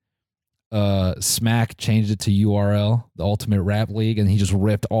like Smack changed it to URL, the Ultimate Rap League, and he just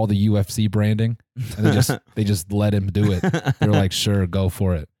ripped all the UFC branding, and they just let him do it. They're like, sure, go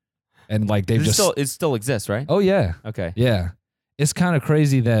for it, and like they've it still exists, right? Oh yeah, Okay. yeah. It's kind of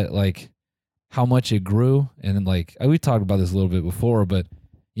crazy that like how much it grew, and like we talked about this a little bit before, but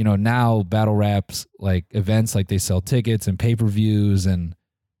you know now battle raps like events like they sell tickets and pay-per-views, and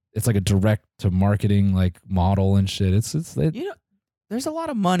it's like a direct to marketing like model and shit. You know, there's a lot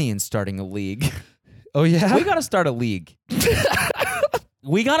of money in starting a league. Oh yeah, We gotta start a league.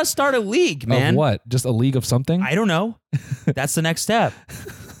 We gotta start a league, man. Of what? Just a league of something? I don't know. That's the next step.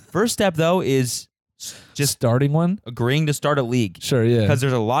 First step though is just starting one. agreeing to start a league. Sure, yeah. Because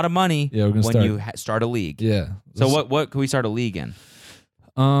there's a lot of money Yeah, we're gonna when start. you start a league. Yeah. So what can we start a league in?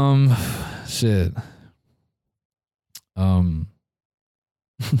 Shit. Hmm.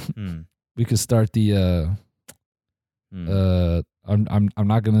 We could start the I'm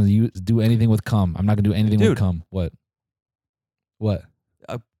not gonna do anything with cum. I'm not gonna do anything with Dude. cum. What?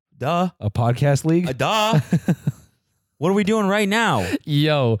 Duh. A podcast league? Duh. What are we doing right now?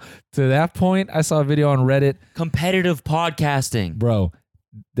 Yo, to that point, I saw a video on Reddit, Competitive podcasting. bro.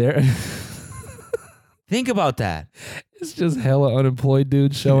 There, Think about that. it's just hella unemployed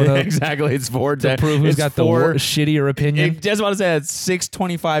dudes showing up Exactly. It's four to prove who's got the shittier I opinion. just want to say it's 6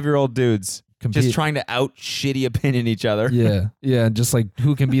 25-year-old dudes Compete- just trying to out shitty opinion each other. yeah, just like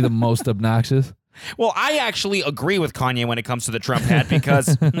who can be the most obnoxious. Well, I actually agree with Kanye when it comes to the Trump hat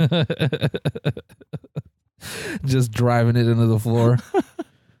because Just driving it into the floor.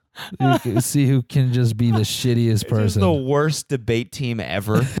 You can see who can just be the shittiest this is person. the worst debate team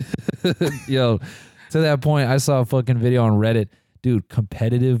ever. Yo, to that point, I saw a fucking video on Reddit. Dude,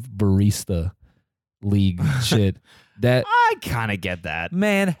 competitive barista league shit. That, I kind of get that.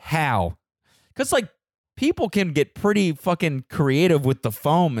 man, how? Because, like, people can get pretty fucking creative with the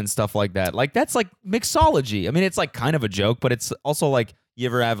foam and stuff like that. Like, that's like mixology. I mean, it's like kind of a joke, but it's also like, you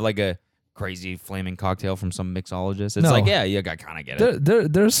ever have like a crazy flaming cocktail from some mixologist? It's No. like, yeah, I kind of get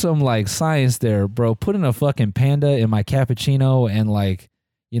it. There's some like science there, bro. Putting a fucking panda in my cappuccino and like,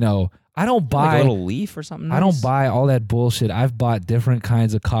 you know, I don't Like buy a little leaf or something. I don't nice? buy all that bullshit. I've bought different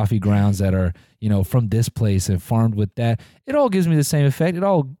kinds of coffee grounds that are, you know, from this place and farmed with that. It all gives me the same effect. It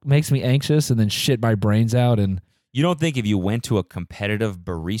all makes me anxious and then shit my brains out. And You don't think if you went to a competitive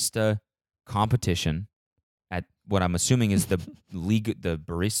barista competition at what I'm assuming is the league, the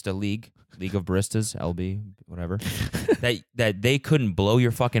barista league of baristas, LB, whatever, that they couldn't blow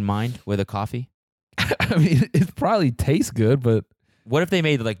your fucking mind with a coffee? I mean, it probably tastes good, but What if they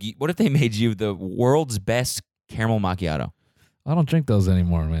made you the world's best caramel macchiato? I don't drink those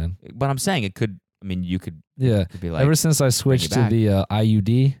anymore, man. But I'm saying it could. I mean, you could Yeah. be like, Ever since I switched to back. the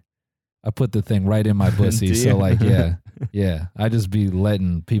IUD, I put the thing right in my pussy. Do So you? like, yeah, I just be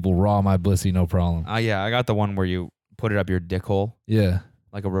letting people raw my pussy, no problem. yeah, I got the one where you put it up your dick hole Yeah,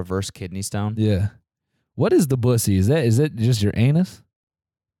 like a reverse kidney stone. yeah. What is the bussy? Is that just your anus?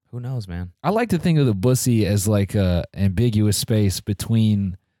 Who knows, man? I like to think of the bussy as like a ambiguous space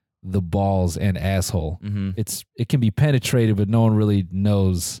between the balls and asshole. Mm-hmm. It can be penetrated, but no one really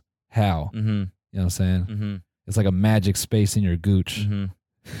knows how. Mm-hmm. You know what I'm saying? Mm-hmm. It's like a magic space in your gooch. Mm-hmm.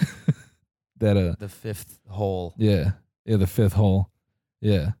 That The fifth hole. yeah, the fifth hole.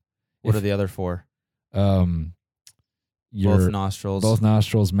 Yeah. What If- are the other four? Your Both nostrils. both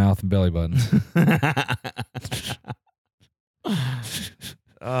nostrils, mouth, and belly button.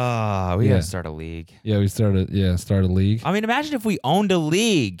 We Yeah. gotta start a league. Yeah, we started a league. I mean, imagine if we owned a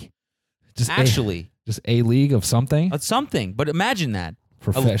league. Just Actually, just a league of something. that's something. But imagine that. A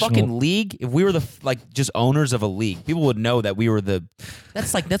Professional. fucking league. If we were the just owners of a league, people would know that we were the.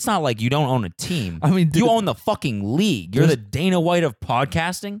 That's not like you don't own a team. I mean, You dude, own the fucking league. You're the There's- Dana White of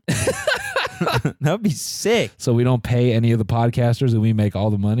podcasting. That would be sick. so we don't pay any of the podcasters and we make all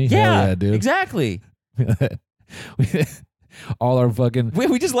the money. Hell yeah, dude. Exactly. all our fucking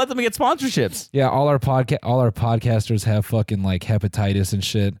We just let them get sponsorships. yeah, all our podcasters have fucking like hepatitis and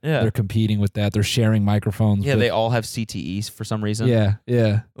shit. Yeah. They're competing with that. They're sharing microphones. Yeah, with- they all have CTEs for some reason.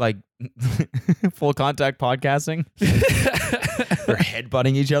 yeah. Like full contact podcasting. They're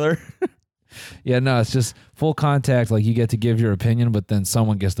headbutting each other. Yeah, no, it's just full contact. Like you get to give your opinion, but then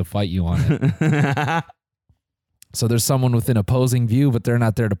someone gets to fight you on it. So there's someone with an opposing view, but they're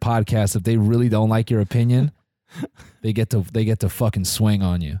not there to podcast. If they really don't like your opinion, they get to fucking swing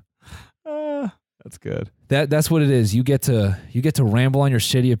on you. That's good. That's what it is. You get to ramble on your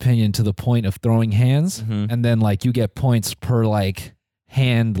shitty opinion to the point of throwing hands, and then like you get points per like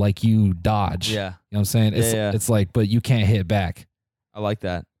hand like you dodge. Yeah. You know what I'm saying? Yeah. It's like, but you can't hit back. I like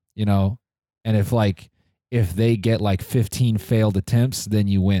that. You know? And if they get like 15 failed attempts, then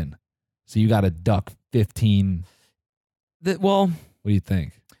you win. So you got to duck 15. Well, What do you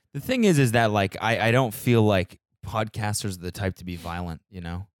think? the thing is that like I don't feel like podcasters are the type to be violent, you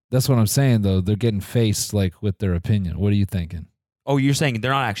know? That's what I'm saying though. They're getting faced like with their opinion. What are you thinking? Oh, you're saying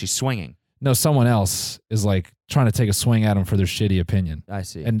they're not actually swinging. No, someone else is like trying to take a swing at them for their shitty opinion. I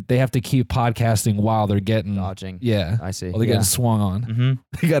see. And they have to keep podcasting while they're getting dodging. Yeah. I see. While they're getting swung on.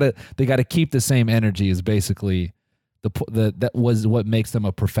 Mm-hmm. They gotta keep the same energy is basically that was what makes them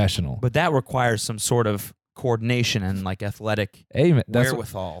a professional. But that requires some sort of coordination and like athletic Hey, man,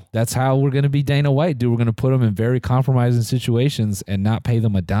 wherewithal. that's how we're gonna be Dana White, dude. We're gonna put them in very compromising situations and not pay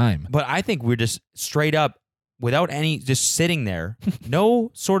them a dime. But I think we're just straight up without any, just sitting there,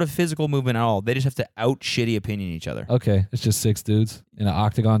 no sort of physical movement at all. They just have to out shitty opinion each other. Okay, it's just 6 dudes in an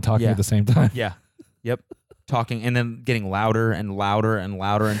octagon talking Yeah. at the same time. Yeah. Yep. Talking and then getting louder and louder and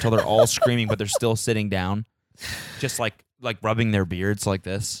louder until they're all screaming, but they're still sitting down, just like rubbing their beards like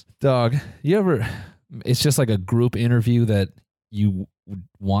this. Dog, you ever? It's just like a group interview that you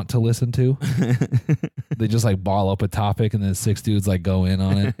want to listen to. They just like ball up a topic and then 6 dudes like go in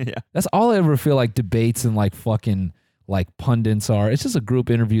on it. Yeah. That's all I ever feel like debates and like fucking like pundits are. It's just a group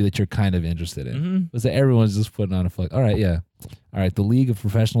interview that you're kind of interested in. Mm-hmm. Because everyone's just putting on a fuck. All right, yeah. All right, the League of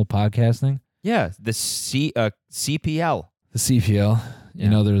Professional Podcasting, Yeah. The CPL. the CPL. Yeah. You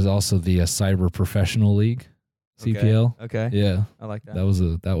know, there's also the Cyber Professional League, CPL. Okay. Yeah, I like that.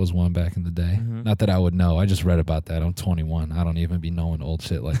 that was one back in the day. Mhm. Not that I would know. I just read about that. I'm 21. I don't even be knowing old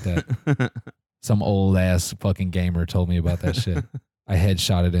shit like that. Some old ass fucking gamer told me about that shit. I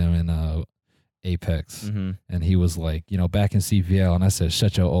headshotted him in Apex, Mm-hmm. and he was like, you know, back in CPL, and I said,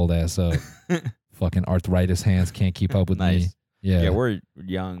 "Shut your old ass up." Fucking arthritis hands can't keep up with me. Nice. Yeah, Yeah, we're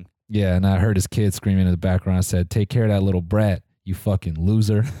young. yeah. And I heard his kid screaming in the background. I said, "Take care of that little brat, you fucking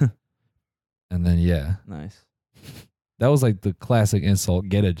loser." And then yeah, Nice. that was like the classic insult.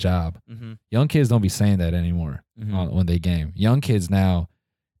 Get a job. Mm-hmm. Young kids don't be saying that anymore when they game. Young kids now,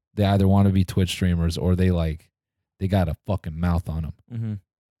 they either want to be Twitch streamers or they got a fucking mouth on them. Mm-hmm.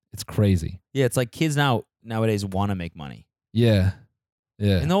 It's crazy. Yeah, it's like kids nowadays want to make money. Yeah,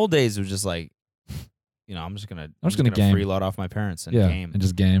 yeah, In the old days, it was just like, you know, I'm just gonna game. freeload off my parents and yeah, game. and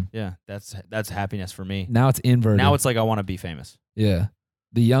just game. Yeah, that's happiness for me. Now it's inverted. Now it's like I want to be famous. yeah.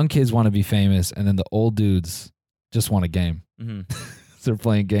 The young kids want to be famous, and then the old dudes just want a game. Mm-hmm. So they're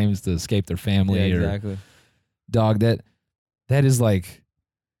playing games to escape their family. Yeah, or exactly. dog. That is like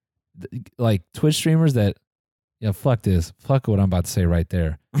Twitch streamers that. Yeah, fuck this. Fuck what I'm about to say right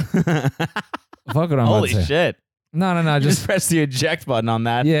there. Fuck what I'm about Holy to say. shit! No, I just just press the eject button on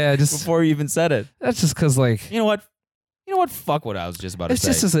that. yeah, just Before you even said it. that's just because like You know what? Fuck what I was just about to it's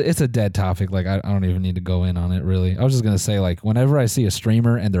say. just it's a dead topic. Like I don't even need to go in on it really. I was just gonna say like whenever I see a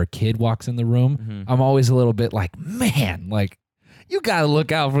streamer and their kid walks in the room, Mhm. I'm always a little bit like, man, like you gotta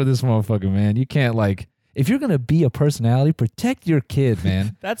look out for this motherfucker, man. You can't like if you're gonna be a personality, protect your kid,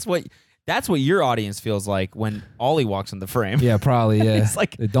 man. That's what your audience feels like when Ollie walks in the frame. Yeah, probably. Yeah, It's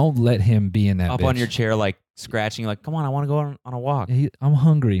like don't let him be in that. up bitch. on your chair, like scratching, like, come on, I want to go on a walk. I'm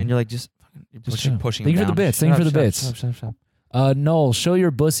hungry. And you're like, just pushing Thank him you for the down. bits. Thank you for the Shut up, bits. shut up. Noel, show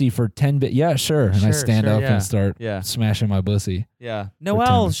your bussy for 10 bit. Yeah, sure. And I Sure, stand sure, up yeah. and start Yeah. smashing my bussy. Yeah. 10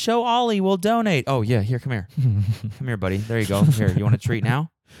 Noel, minutes. show Ollie. We'll donate. Oh, yeah. Here, come here. Come here, buddy. There you go. Here, you want a treat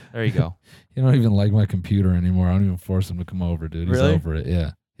now? There you go. He don't even like my computer anymore. I don't even force him to come over, dude. He's Really? over it.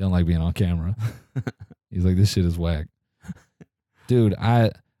 Yeah. He don't like being on camera. He's like, this shit is whack. Dude,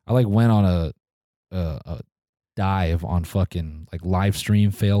 I like went on a dive on fucking like live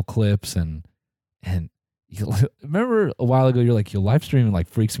stream fail clips and remember a while ago you're like, your live streaming like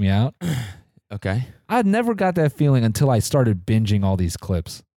freaks me out. Okay. I never got that feeling until I started binging all these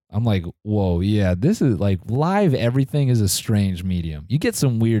clips. I'm like, whoa, yeah, this is like live. Everything is a strange medium. You get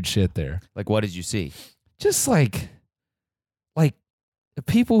some weird shit there. Like, what did you see? Just like the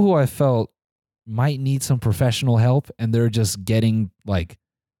people who I felt might need some professional help, and they're just getting like,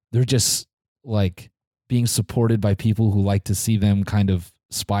 they're just like being supported by people who like to see them kind of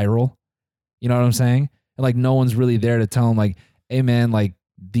spiral. You know what I'm saying? And like no one's really there to tell them like, hey man, like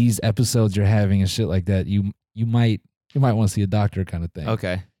these episodes you're having and shit like that, you might want to see a doctor kind of thing.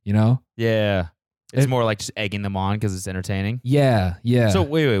 Okay. You know? Yeah. It's more like just egging them on because it's entertaining. Yeah. So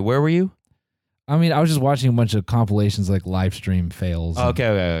wait, where were you? I mean, I was just watching a bunch of compilations like live stream fails. Oh,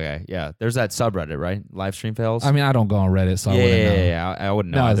 okay. Yeah. There's that subreddit, right? Live stream fails. I mean, I don't go on Reddit, so I wouldn't know. Yeah. I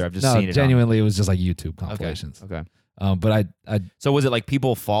wouldn't know either. I've just seen it. Genuinely, it was just like YouTube compilations. Okay. But I So was it like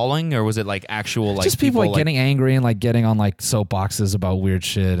people falling, or was it like actual like just people like getting angry and like getting on like soapboxes about weird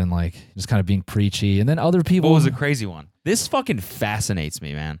shit and like just kind of being preachy, and then other people. What was a crazy one? This fucking fascinates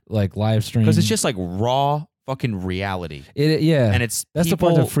me, man. Like live stream Because it's just like raw fucking reality. Yeah, And it's that's the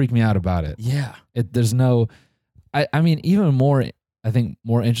part that freaked me out about it. Yeah. There's no, I mean, even more, I think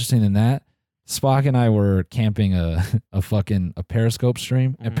more interesting than that, Spock and I were camping a Periscope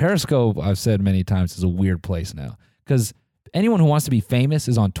stream. And Periscope, I've said many times, is a weird place now. Because anyone who wants to be famous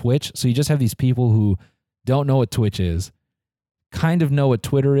is on Twitch. So you just have these people who don't know what Twitch is, kind of know what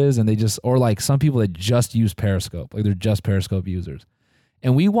Twitter is, and they just, or like some people that just use Periscope. Like they're just Periscope users.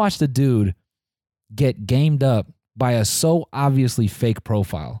 And we watched a dude get gamed up by a so obviously fake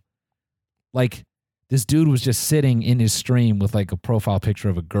profile. Like this dude was just sitting in his stream with like a profile picture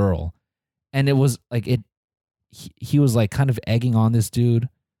of a girl. And it was like he was like kind of egging on this dude,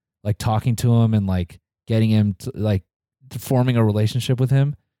 like talking to him and like getting him to like forming a relationship with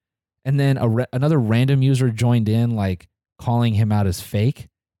him. And then another random user joined in, like calling him out as fake.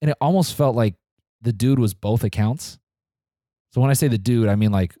 And it almost felt like the dude was both accounts. So when I say the dude, I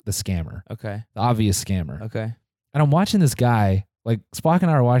mean like the scammer. Okay. The obvious scammer. Okay. And I'm watching this guy, like Spock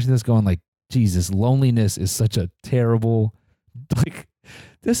and I are watching this going like, Jesus, loneliness is such a terrible, like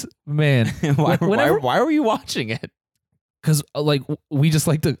this man. why were you watching it? Because like we just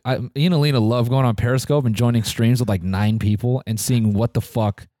like to, me and Alina love going on Periscope and joining streams with like 9 people and seeing what the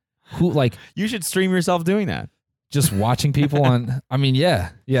fuck, who like. You should stream yourself doing that. Just watching people on, I mean, yeah,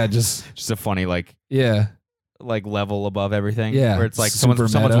 just a funny like level above everything. Yeah, where it's like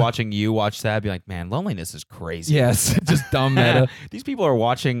someone's watching you watch that, be like, man, loneliness is crazy. Yes, just dumb meta. These people are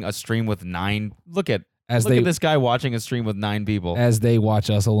watching a stream with 9. Look at this guy watching a stream with 9 people as they watch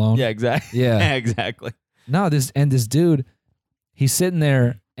us alone. Yeah, exactly. Yeah, exactly. No, this dude, he's sitting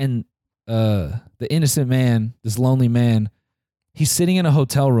there, and the innocent man, this lonely man, he's sitting in a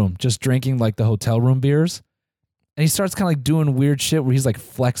hotel room just drinking like the hotel room beers. And he starts kind of like doing weird shit where he's like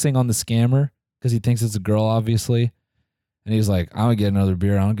flexing on the scammer because he thinks it's a girl, obviously. And he's like, I'm going to get another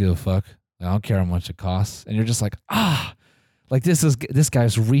beer. I don't give a fuck. I don't care how much it costs. And you're just like, like this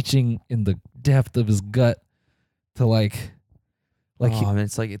guy's reaching in the depth of his gut to like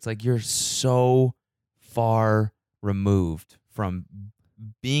it's like you're so far removed from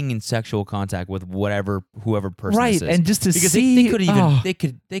being in sexual contact with whoever person this is. And just to because see,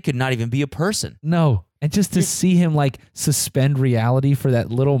 they could not even be a person. No. And just to see him like suspend reality for that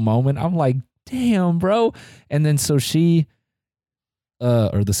little moment, I'm like, damn, bro. And then so she,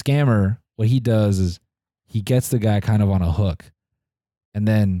 or the scammer, what he does is he gets the guy kind of on a hook, and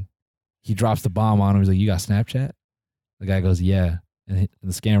then he drops the bomb on him. He's like, you got Snapchat? The guy goes, yeah. And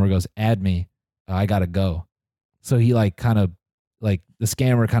the scammer goes, add me. I gotta go. So he like kind of like the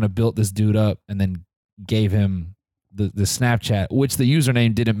scammer kind of built this dude up and then gave him the Snapchat, which the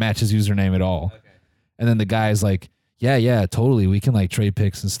username didn't match his username at all. Okay. And then the guy's like, yeah, totally. We can like trade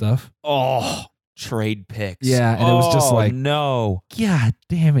pics and stuff. Oh, trade pics. Yeah. And it was just like, no. God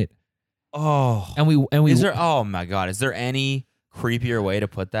damn it. Oh. And we oh my God. Is there any creepier way to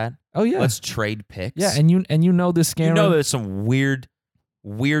put that? Oh yeah. Let's trade pics. Yeah. And you know this scammer. You know there's some weird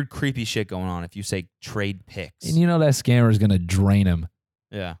creepy shit going on if you say trade pics. And you know that scammer is going to drain him.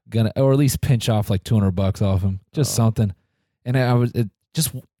 Yeah. Or at least pinch off like $200 off him. Just something. And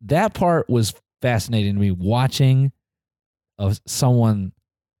just that part was fascinating to me, watching of someone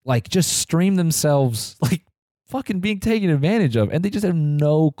like just stream themselves like fucking being taken advantage of, and they just have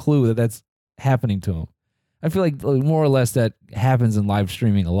no clue that that's happening to them. I feel like more or less that happens in live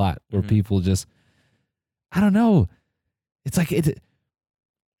streaming a lot, where people just, I don't know. It's like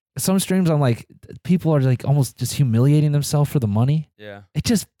some streams I'm like, people are like almost just humiliating themselves for the money. Yeah. It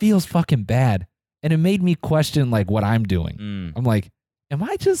just feels fucking bad. And it made me question like what I'm doing. I'm like, am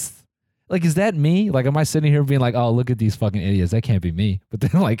I just like, is that me? Like, am I sitting here being like, oh, look at these fucking idiots. That can't be me. But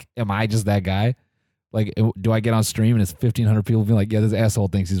then like, am I just that guy? Like, do I get on stream and it's 1,500 people being like, yeah, this asshole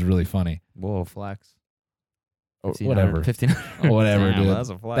thinks he's really funny. Whoa, flex. Or whatever. 1,500. Whatever, Damn, dude. That's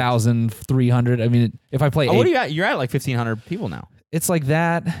a flex. 1,300. I mean, if I play what are you at? You're at like 1,500 people now. It's like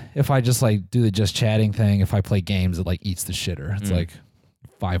that. If I just like do the just chatting thing, if I play games, it like eats the shitter. It's like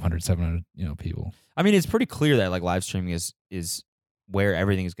 500, 700, people. I mean, it's pretty clear that like live streaming is where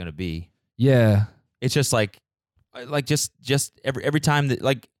everything is going to be. Yeah. It's just like just every time that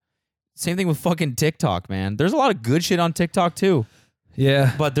like same thing with fucking TikTok, man. There's a lot of good shit on TikTok too.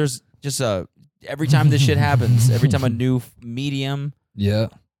 Yeah. But there's just every time this shit happens, every time a new medium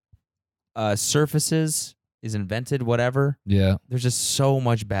surfaces is invented, whatever. Yeah. There's just so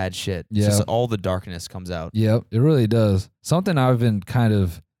much bad shit. Yeah. It's just all the darkness comes out. Yep, it really does. Something I've been kind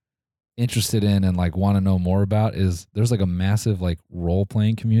of interested in and like want to know more about is there's like a massive like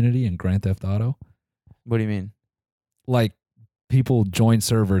role-playing community in Grand Theft Auto. What do you mean? Like people join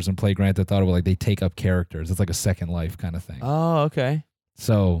servers and play Grand Theft Auto, but like they take up characters. It's like a Second Life kind of thing. Oh, okay.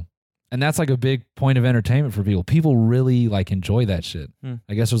 So, and that's like a big point of entertainment for people. People really like enjoy that shit.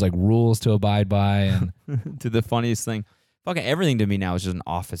 I guess there's like rules to abide by and to the funniest thing. Fucking everything to me now is just an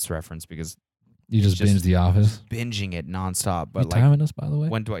Office reference because you just binge The Office. Binging it nonstop. But you like timing us, by the way?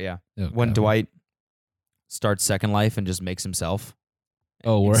 when Dwight, Okay. when Dwight starts Second Life and just makes himself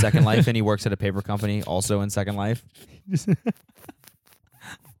Oh, in Second Life, and he works at a paper company also in Second Life.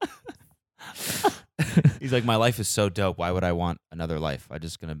 He's like, my life is so dope. Why would I want another life? I'm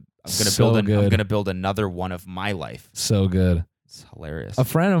gonna build another one of my life. So good. It's hilarious. A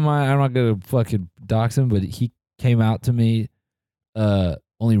friend of mine, I'm not gonna fucking dox him, but he came out to me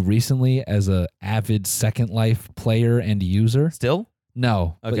only recently as a avid Second Life player and user. Still?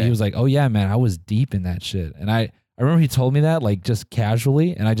 No. But Okay. he was like, oh yeah, man, I was deep in that shit. And I remember he told me that like just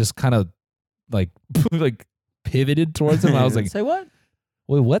casually, and I just kind of like like pivoted towards him. I was like, say what?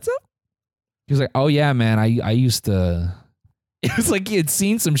 wait, what's up? He was like, oh yeah, man, I used to. It was like he had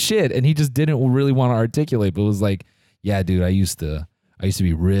seen some shit and he just didn't really want to articulate, but it was like, yeah, dude, I used to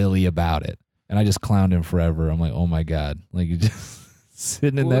be really about it. And I just clowned him forever. I'm like, oh my God. Like you just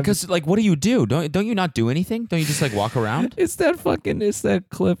sitting in that. Because like, what do you do? Don't you not do anything? Don't you just like walk around? It's that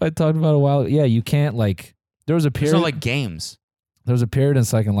clip I talked about a while. Yeah, you can't like, there was a period. There's no like games. There was a period in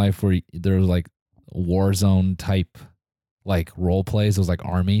Second Life where there was like Warzone type like role plays. It was like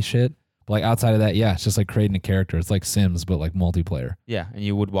army shit. But like outside of that, yeah, it's just like creating a character. It's like Sims, but like multiplayer. Yeah, and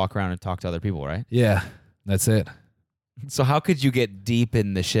you would walk around and talk to other people, right? Yeah, that's it. So how could you get deep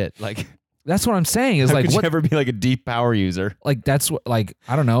in the shit? Like, that's what I'm saying. Is how like could what? you ever be like a deep power user? Like that's what. Like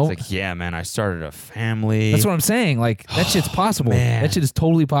I don't know. It's like, yeah, man, I started a family. That's what I'm saying. Like that shit's possible. Man. That shit is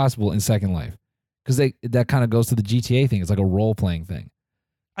totally possible in Second Life because that kind of goes to the GTA thing. It's like a role playing thing.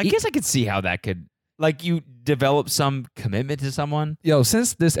 I guess I could see how that could, like, you develop some commitment to someone. Yo,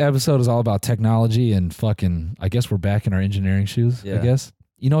 since this episode is all about technology and fucking, I guess we're back in our engineering shoes. Yeah. I guess.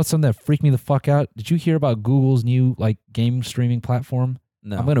 You know what's something that freaked me the fuck out? Did you hear about Google's new like game streaming platform?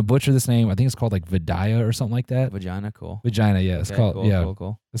 No. I'm gonna butcher this name. I think it's called like Vidya or something like that. Vagina, cool. Vagina, yeah. It's Okay, called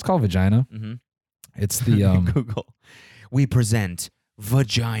cool. It's called Vagina. Mm-hmm. It's the Google. We present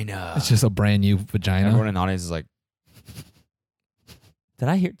Vagina. It's just a brand new vagina. Everyone in the audience is like,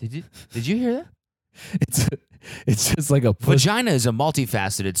 Did you hear that? It's just like a pussy. Vagina is a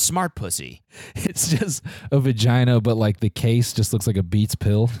multifaceted smart pussy. It's just a vagina, but like the case just looks like a Beats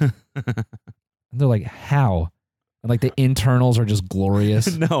pill. And they're like, how? And like the internals are just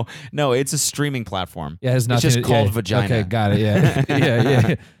glorious. No, it's a streaming platform. Yeah, it's just called Vagina. Okay, got it. Yeah,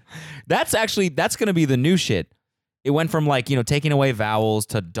 yeah. That's going to be the new shit. It went from like, taking away vowels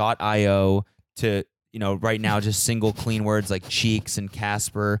to .io to, right now just single clean words like cheeks and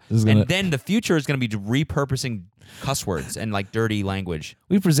Casper. And then the future is going to be repurposing cuss words and like dirty language.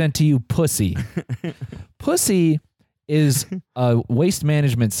 We present to you Pussy. Pussy is a waste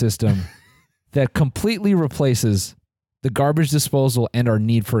management system that completely replaces the garbage disposal and our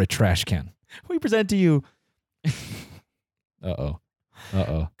need for a trash can. We present to you Uh-oh.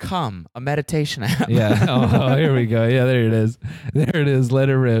 Come, a meditation app. Yeah. Oh, here we go. Yeah, there it is. There it is. Let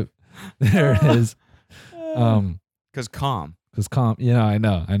it rip. There it is. Because calm. Because calm. I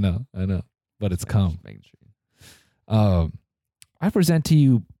know. But it's calm. Just making sure. I present to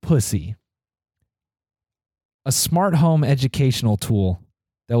you Pussy, a smart home educational tool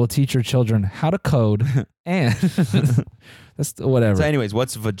that will teach your children how to code and that's whatever. So anyways,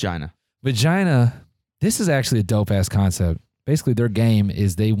 what's Vagina? Vagina, this is actually a dope ass concept. Basically, their game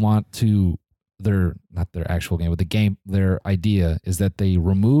is they want to, not their actual game, but their idea is that they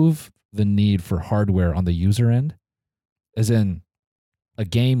remove the need for hardware on the user end. As in, a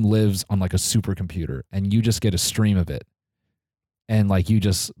game lives on like a supercomputer and you just get a stream of it. And like you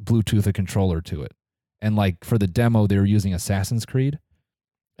just Bluetooth a controller to it. And like for the demo, they were using Assassin's Creed.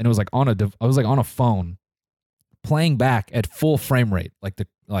 And it was like on a phone playing back at full frame rate,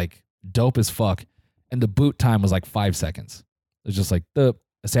 like dope as fuck. And the boot time was like 5 seconds. It's just like the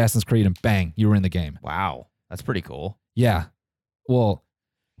Assassin's Creed and bang, you were in the game. Wow. That's pretty cool. Yeah. Well,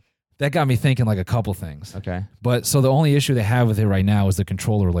 that got me thinking like a couple things. Okay. But so the only issue they have with it right now is the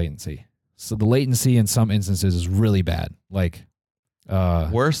controller latency. So the latency in some instances is really bad. Like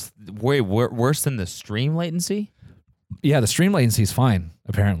worse than the stream latency? Yeah, the stream latency is fine,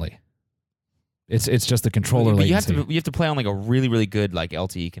 apparently. It's just the controller But latency. you have to play on like a really, really good like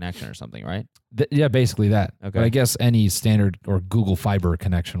LTE connection or something, right? Yeah, basically that. Okay. But I guess any standard or Google Fiber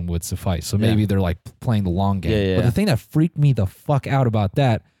connection would suffice. So maybe they're like playing the long game. Yeah. But the thing that freaked me the fuck out about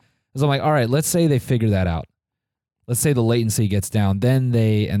that is I'm like, all right, let's say they figure that out. Let's say the latency gets down. Then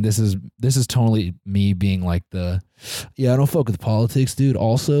and this is totally me being like I don't fuck with politics, dude.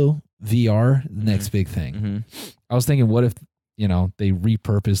 Also, VR, the next big thing. Mm-hmm. I was thinking, what if, they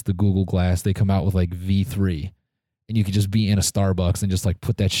repurpose the Google Glass, they come out with like V3 and you could just be in a Starbucks and just like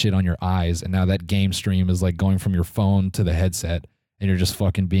put that shit on your eyes. And now that game stream is like going from your phone to the headset and you're just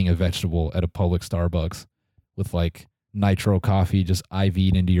fucking being a vegetable at a public Starbucks with like nitro coffee just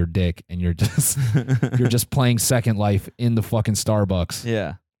IV'd into your dick and you're just playing Second Life in the fucking Starbucks.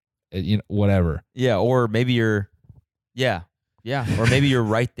 Yeah. Whatever. Yeah. Or maybe you're, or maybe you're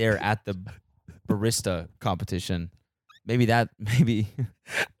right there at the barista competition. Maybe.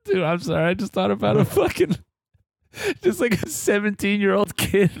 Dude, I'm sorry. I just thought about a fucking, just like a 17-year-old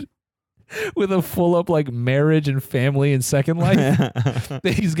kid with a full up like marriage and family in Second Life.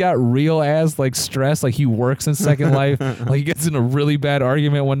 He's got real ass like stress. Like he works in Second Life. Like he gets in a really bad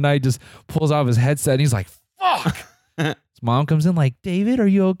argument one night, just pulls off his headset and he's like, fuck. His mom comes in like, David, are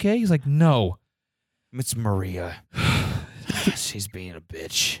you okay? He's like, no. It's Maria. She's being a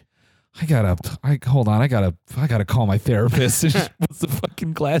bitch. Hold on. I gotta call my therapist. And just puts the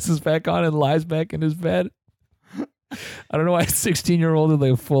fucking glasses back on and lies back in his bed. I don't know why a 16-year-old is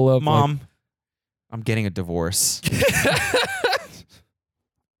like full up. Mom, I'm getting a divorce.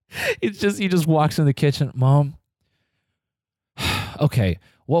 It's just, he just walks in the kitchen. Mom, okay,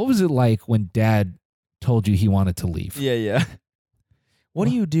 what was it like when Dad told you he wanted to leave? Yeah. What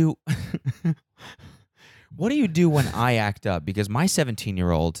do you do? What do you do when I act up? Because my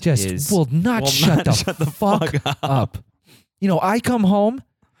 17-year-old will not shut the fuck up. I come home.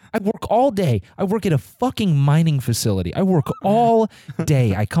 I work all day. I work at a fucking mining facility. I work all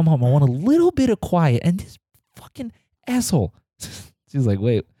day. I come home. I want a little bit of quiet. And this fucking asshole. She's like,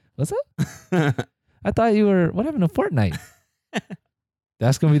 wait, what's that? I thought you were, what happened to Fortnite?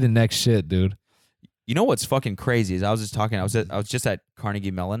 That's going to be the next shit, dude. You know what's fucking crazy is I was just at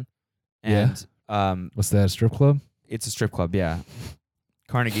Carnegie Mellon. And what's that, a strip club? It's a strip club, yeah.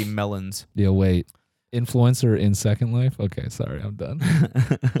 Carnegie Mellons. Yeah, wait. Influencer in Second Life? Okay, sorry, I'm done.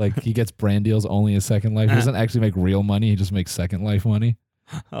 Like he gets brand deals only in Second Life. He doesn't actually make real money. He just makes Second Life money.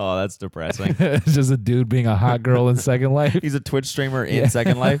 Oh, that's depressing. It's just a dude being a hot girl in Second Life. He's a Twitch streamer in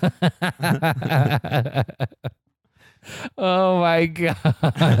Second Life. Oh my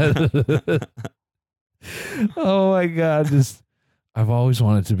god. Oh my god. I've always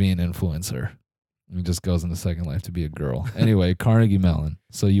wanted to be an influencer. He just goes into Second Life to be a girl. Anyway, Carnegie Mellon.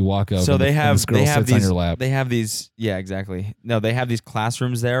 So you walk up. So and this girl sits these, on your lap. They have these. Yeah, exactly. No, they have these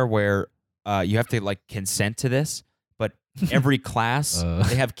classrooms there where you have to like consent to this. But every class,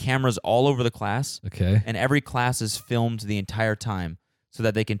 they have cameras all over the class. Okay. And every class is filmed the entire time, so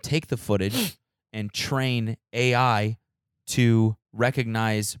that they can take the footage and train AI to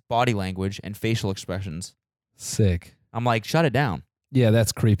recognize body language and facial expressions. Sick. I'm like, shut it down. Yeah,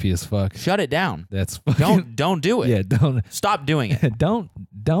 that's creepy as fuck. Shut it down. That's fucking, don't do it. Yeah, don't stop doing it. don't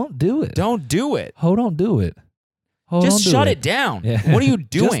do it. Don't do it. Don't do it. Just shut it down. Yeah. What are you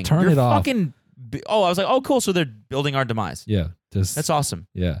doing? Just turn You're it off. fucking. I was like, oh, cool. So they're building our demise. Yeah, That's awesome.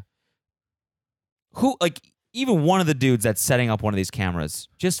 Yeah. Who even one of the dudes that's setting up one of these cameras,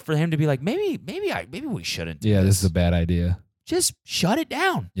 just for him to be like, maybe we shouldn't. Do this is a bad idea. Just shut it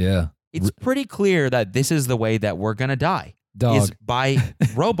down. Yeah. It's pretty clear that this is the way that we're gonna die. Dog. Is by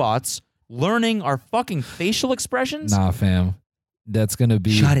robots learning our fucking facial expressions. Nah, fam. That's gonna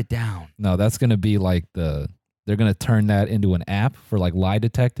be. Shut it down. No, that's gonna be like they're gonna turn that into an app for like lie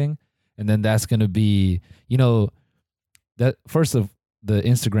detecting, and then that's gonna be that first of the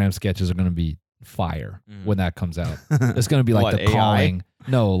Instagram sketches are gonna be fire when that comes out. It's gonna be like What, the AI? calling.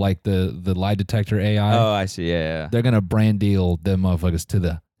 No, like the lie detector AI. Oh, I see. Yeah. They're gonna brand deal them motherfuckers to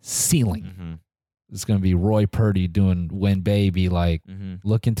the ceiling. Mm-hmm. It's gonna be Roy Purdy doing when baby like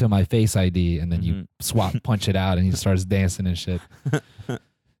look into my face ID, and then you punch it out and he starts dancing and shit.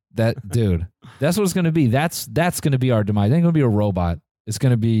 That dude, that's what it's gonna be. That's gonna be our demise. It ain't gonna be a robot. It's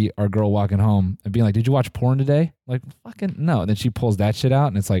gonna be our girl walking home and being like, "Did you watch porn today?" Like, fucking no. And then she pulls that shit out,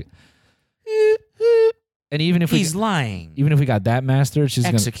 and it's like, And even if He's lying. even if we got that mastered, she's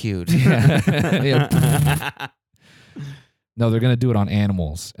Execute. gonna yeah. No, they're gonna do it on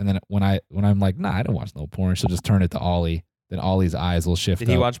animals. And then when I'm like, nah, I don't watch no porn, she'll just turn it to Ollie. Then Ollie's eyes will shift. Did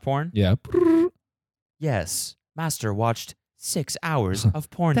he up. watch porn? Yeah. Yes. Master watched 6 hours of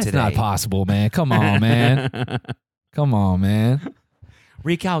porn That's today. not possible, man. Come on, man. Come on, man.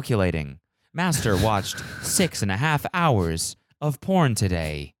 Recalculating. Master watched 6.5 hours of porn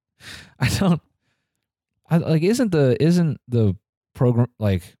today. Isn't the program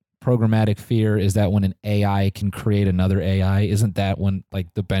programmatic fear is that when an AI can create another AI, isn't that when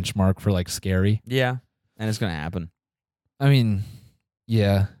like the benchmark for like scary? Yeah. And it's going to happen. I mean,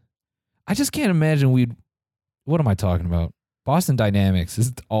 yeah. I just can't imagine what am I talking about? Boston Dynamics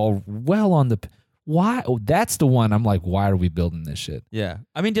is all well on the why? Oh, that's the one. I'm like, why are we building this shit? Yeah.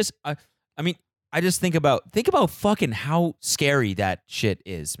 I mean, I just think about fucking how scary that shit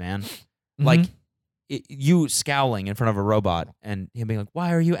is, man. Like you scowling in front of a robot and him being like,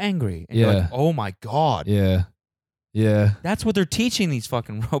 "Why are you angry?" And you're like, "Oh my god." Yeah. Yeah. That's what they're teaching these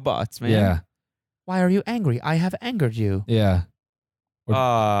fucking robots, man. Yeah. Why are you angry? I have angered you. Yeah.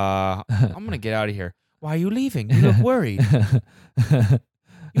 I'm gonna get out of here. Why are you leaving? You look worried.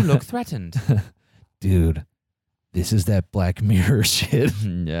 You look threatened. Dude, this is that Black Mirror shit.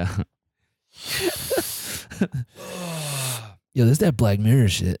 Yeah. Yo, this is that Black Mirror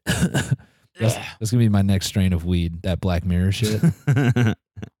shit. That's gonna be my next strain of weed. That Black Mirror shit.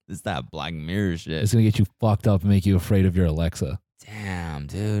 It's that Black Mirror shit. It's gonna get you fucked up and make you afraid of your Alexa. Damn,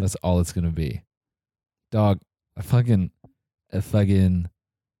 dude. That's all it's gonna be. Dog, I fucking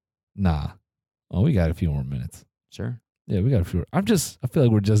nah. Oh, we got a few more minutes. Sure. Yeah, we got a few. I feel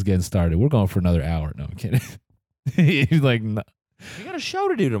like we're just getting started. We're going for another hour. No, I'm kidding. He's like, no. We got a show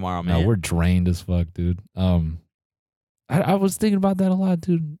to do tomorrow, man. No, we're drained as fuck, dude. I was thinking about that a lot,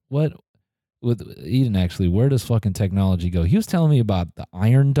 dude. What with Eden actually? Where does fucking technology go? He was telling me about the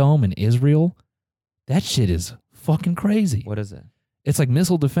Iron Dome in Israel. That shit is fucking crazy. What is it? It's like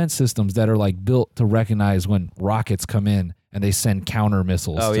missile defense systems that are like built to recognize when rockets come in and they send counter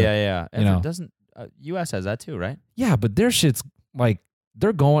missiles. Oh, to, yeah. You know, Doesn't U.S. has that too, right? yeah, but their shit's like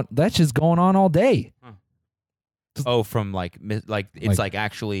that shit's going on all day. Huh. Oh, from it's like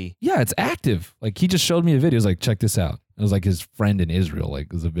actually. Yeah, it's active. Like he just showed me a video. He was like, check this out. It was like his friend in Israel. Like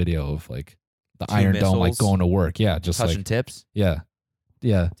it was a video of like the Iron Dome like going to work. Yeah, just touching like tips. Yeah.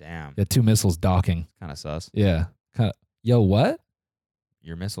 Damn. Yeah, 2 missiles docking. Kind of sus. Yeah. Kind of. Yo, what?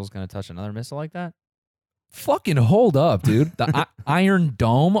 Your missile's gonna touch another missile like that? Fucking hold up, dude. The Iron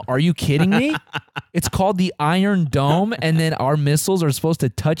Dome? Are you kidding me? It's called the Iron Dome, and then our missiles are supposed to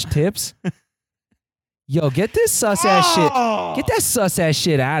touch tips? Yo, get this sus ass shit. Get that sus ass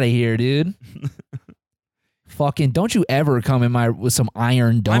shit out of here, dude. Fucking don't you ever come in with some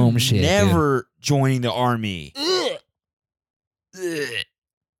Iron Dome shit. Never joining the army. Oh,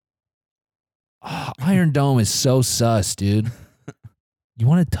 Iron Dome is so sus, dude. You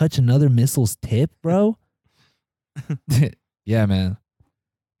want to touch another missile's tip, bro? Yeah, man.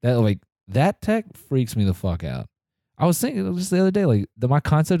 That tech freaks me the fuck out. I was thinking just the other day, like my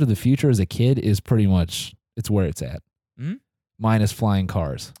concept of the future as a kid is pretty much it's where it's at, minus flying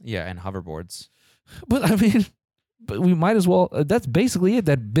cars. Yeah, and hoverboards. But I mean, we might as well. That's basically it.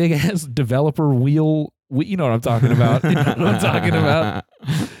 That big ass developer wheel. You know what I'm talking about. You know what I'm talking about.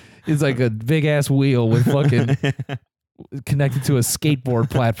 It's like a big ass wheel with fucking connected to a skateboard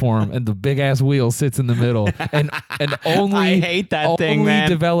platform, and the big ass wheel sits in the middle. And only I hate that thing, only man.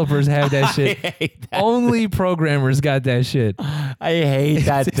 developers have that shit. I hate that. Only programmers got that shit. I hate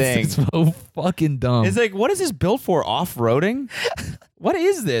that thing. It's so fucking dumb. It's like, what is this built for? Off-roading? What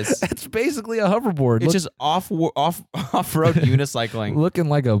is this? It's basically a hoverboard. It's just off-road unicycling. Looking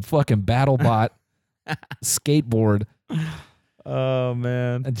like a fucking BattleBot skateboard. Oh,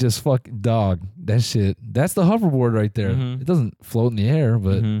 man. And just fucking dog. That shit. That's the hoverboard right there. It doesn't float in the air,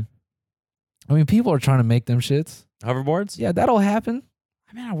 but I mean, people are trying to make them shits. Hoverboards? Yeah, that'll happen.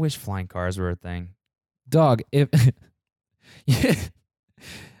 I mean, I wish flying cars were a thing. Dog, if yeah,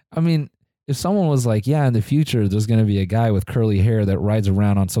 I mean, if someone was like, yeah, in the future, there's going to be a guy with curly hair that rides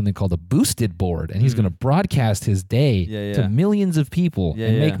around on something called a boosted board, and he's going to broadcast his day to millions of people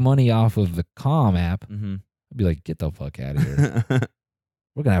and make money off of the Calm app, I'd be like, get the fuck out of here.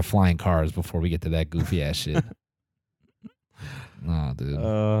 We're going to have flying cars before we get to that goofy ass shit. Nah, dude.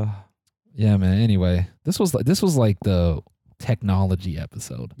 Yeah, man. Anyway, this was like the technology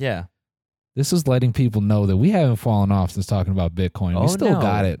episode. Yeah. This is letting people know that we haven't fallen off since talking about Bitcoin. We still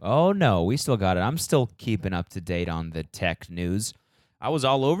got it. Oh, no. We still got it. I'm still keeping up to date on the tech news. I was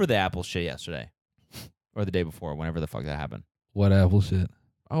all over the Apple shit yesterday. Or the day before, whenever the fuck that happened. What Apple shit?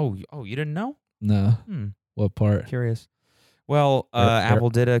 Oh, you didn't know? No. What part? Curious. Well, Apple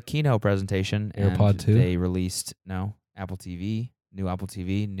did a keynote presentation. AirPod and 2? They released Apple TV, new Apple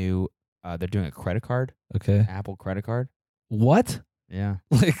TV, new. They're doing a credit card, Okay. Apple credit card. What? Yeah.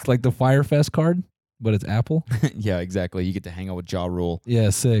 Like the Firefest card, but it's Apple? Yeah, exactly. You get to hang out with Ja Rule. Yeah,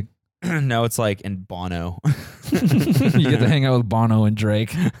 sick. No, it's like in Bono. You get to hang out with Bono and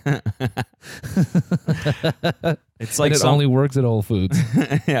Drake. It's like and it only works at Whole Foods.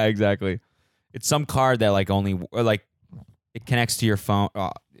 Yeah, exactly. It's some card that like only or like it connects to your phone.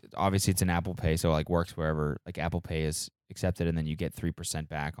 Obviously, it's an Apple Pay, so it like works wherever like Apple Pay is accepted, and then you get 3%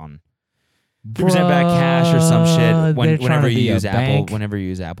 back on 3% back cash or some shit whenever you use Apple. Whenever you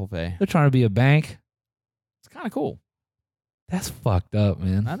use Apple Pay, They're trying to be a bank. it's kind of cool. That's fucked up,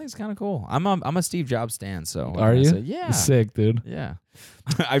 man. I think it's kind of cool. I'm a Steve Jobs stan, so what Are can I you? say? Yeah, Sick, dude. yeah.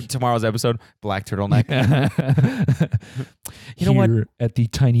 Tomorrow's episode, black turtleneck. You know Here what? At the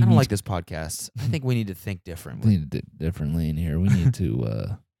tiny I don't meat. like this podcast. I think we need to think We differently. need to do differently in here. We need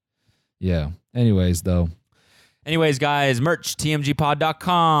to, yeah. Anyways, though. Anyways, guys, merch,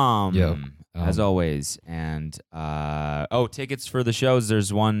 tmgpod.com. Yep. As always. And, tickets for the shows.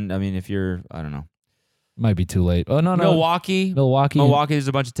 There's one, I mean, if you're, I don't know. Might be too late. Oh, no. Milwaukee. Milwaukee, there's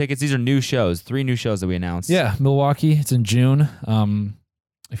a bunch of tickets. These are new shows. 3 new shows that we announced. Yeah, Milwaukee. It's in June.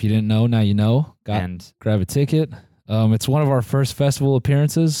 If you didn't know, now you know. Grab a ticket. It's one of our first festival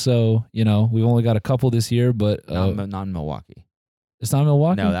appearances, so we've only got a couple this year, but not in Milwaukee. It's not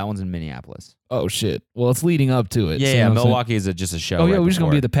Milwaukee. No, that one's in Minneapolis. Oh shit. Well, it's leading up to it. Yeah, Milwaukee is just a show. Oh yeah, right we're just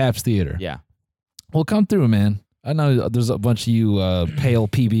gonna be before at the Pabst Theater. Yeah. Well, come through, man. I know there's a bunch of you pale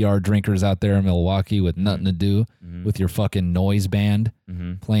PBR drinkers out there in Milwaukee with nothing to do with your fucking noise band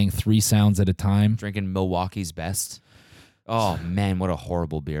playing 3 sounds at a time. Drinking Milwaukee's Best. Oh man, what a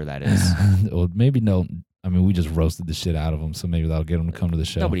horrible beer that is. Well, maybe no. I mean, we just roasted the shit out of them, so maybe that'll get them to come to the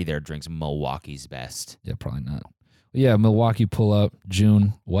show. Nobody there drinks Milwaukee's Best. Yeah, probably not. Yeah, Milwaukee pull up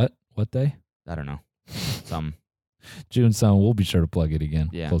June. What day? I don't know. June some. We'll be sure to plug it again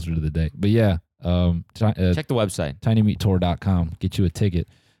closer to the date. But yeah, check the website. tinymeattour.com. Get you a ticket.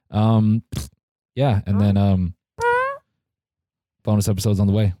 Yeah, and then bonus episodes on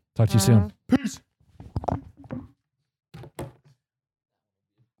the way. Talk to you soon. Peace.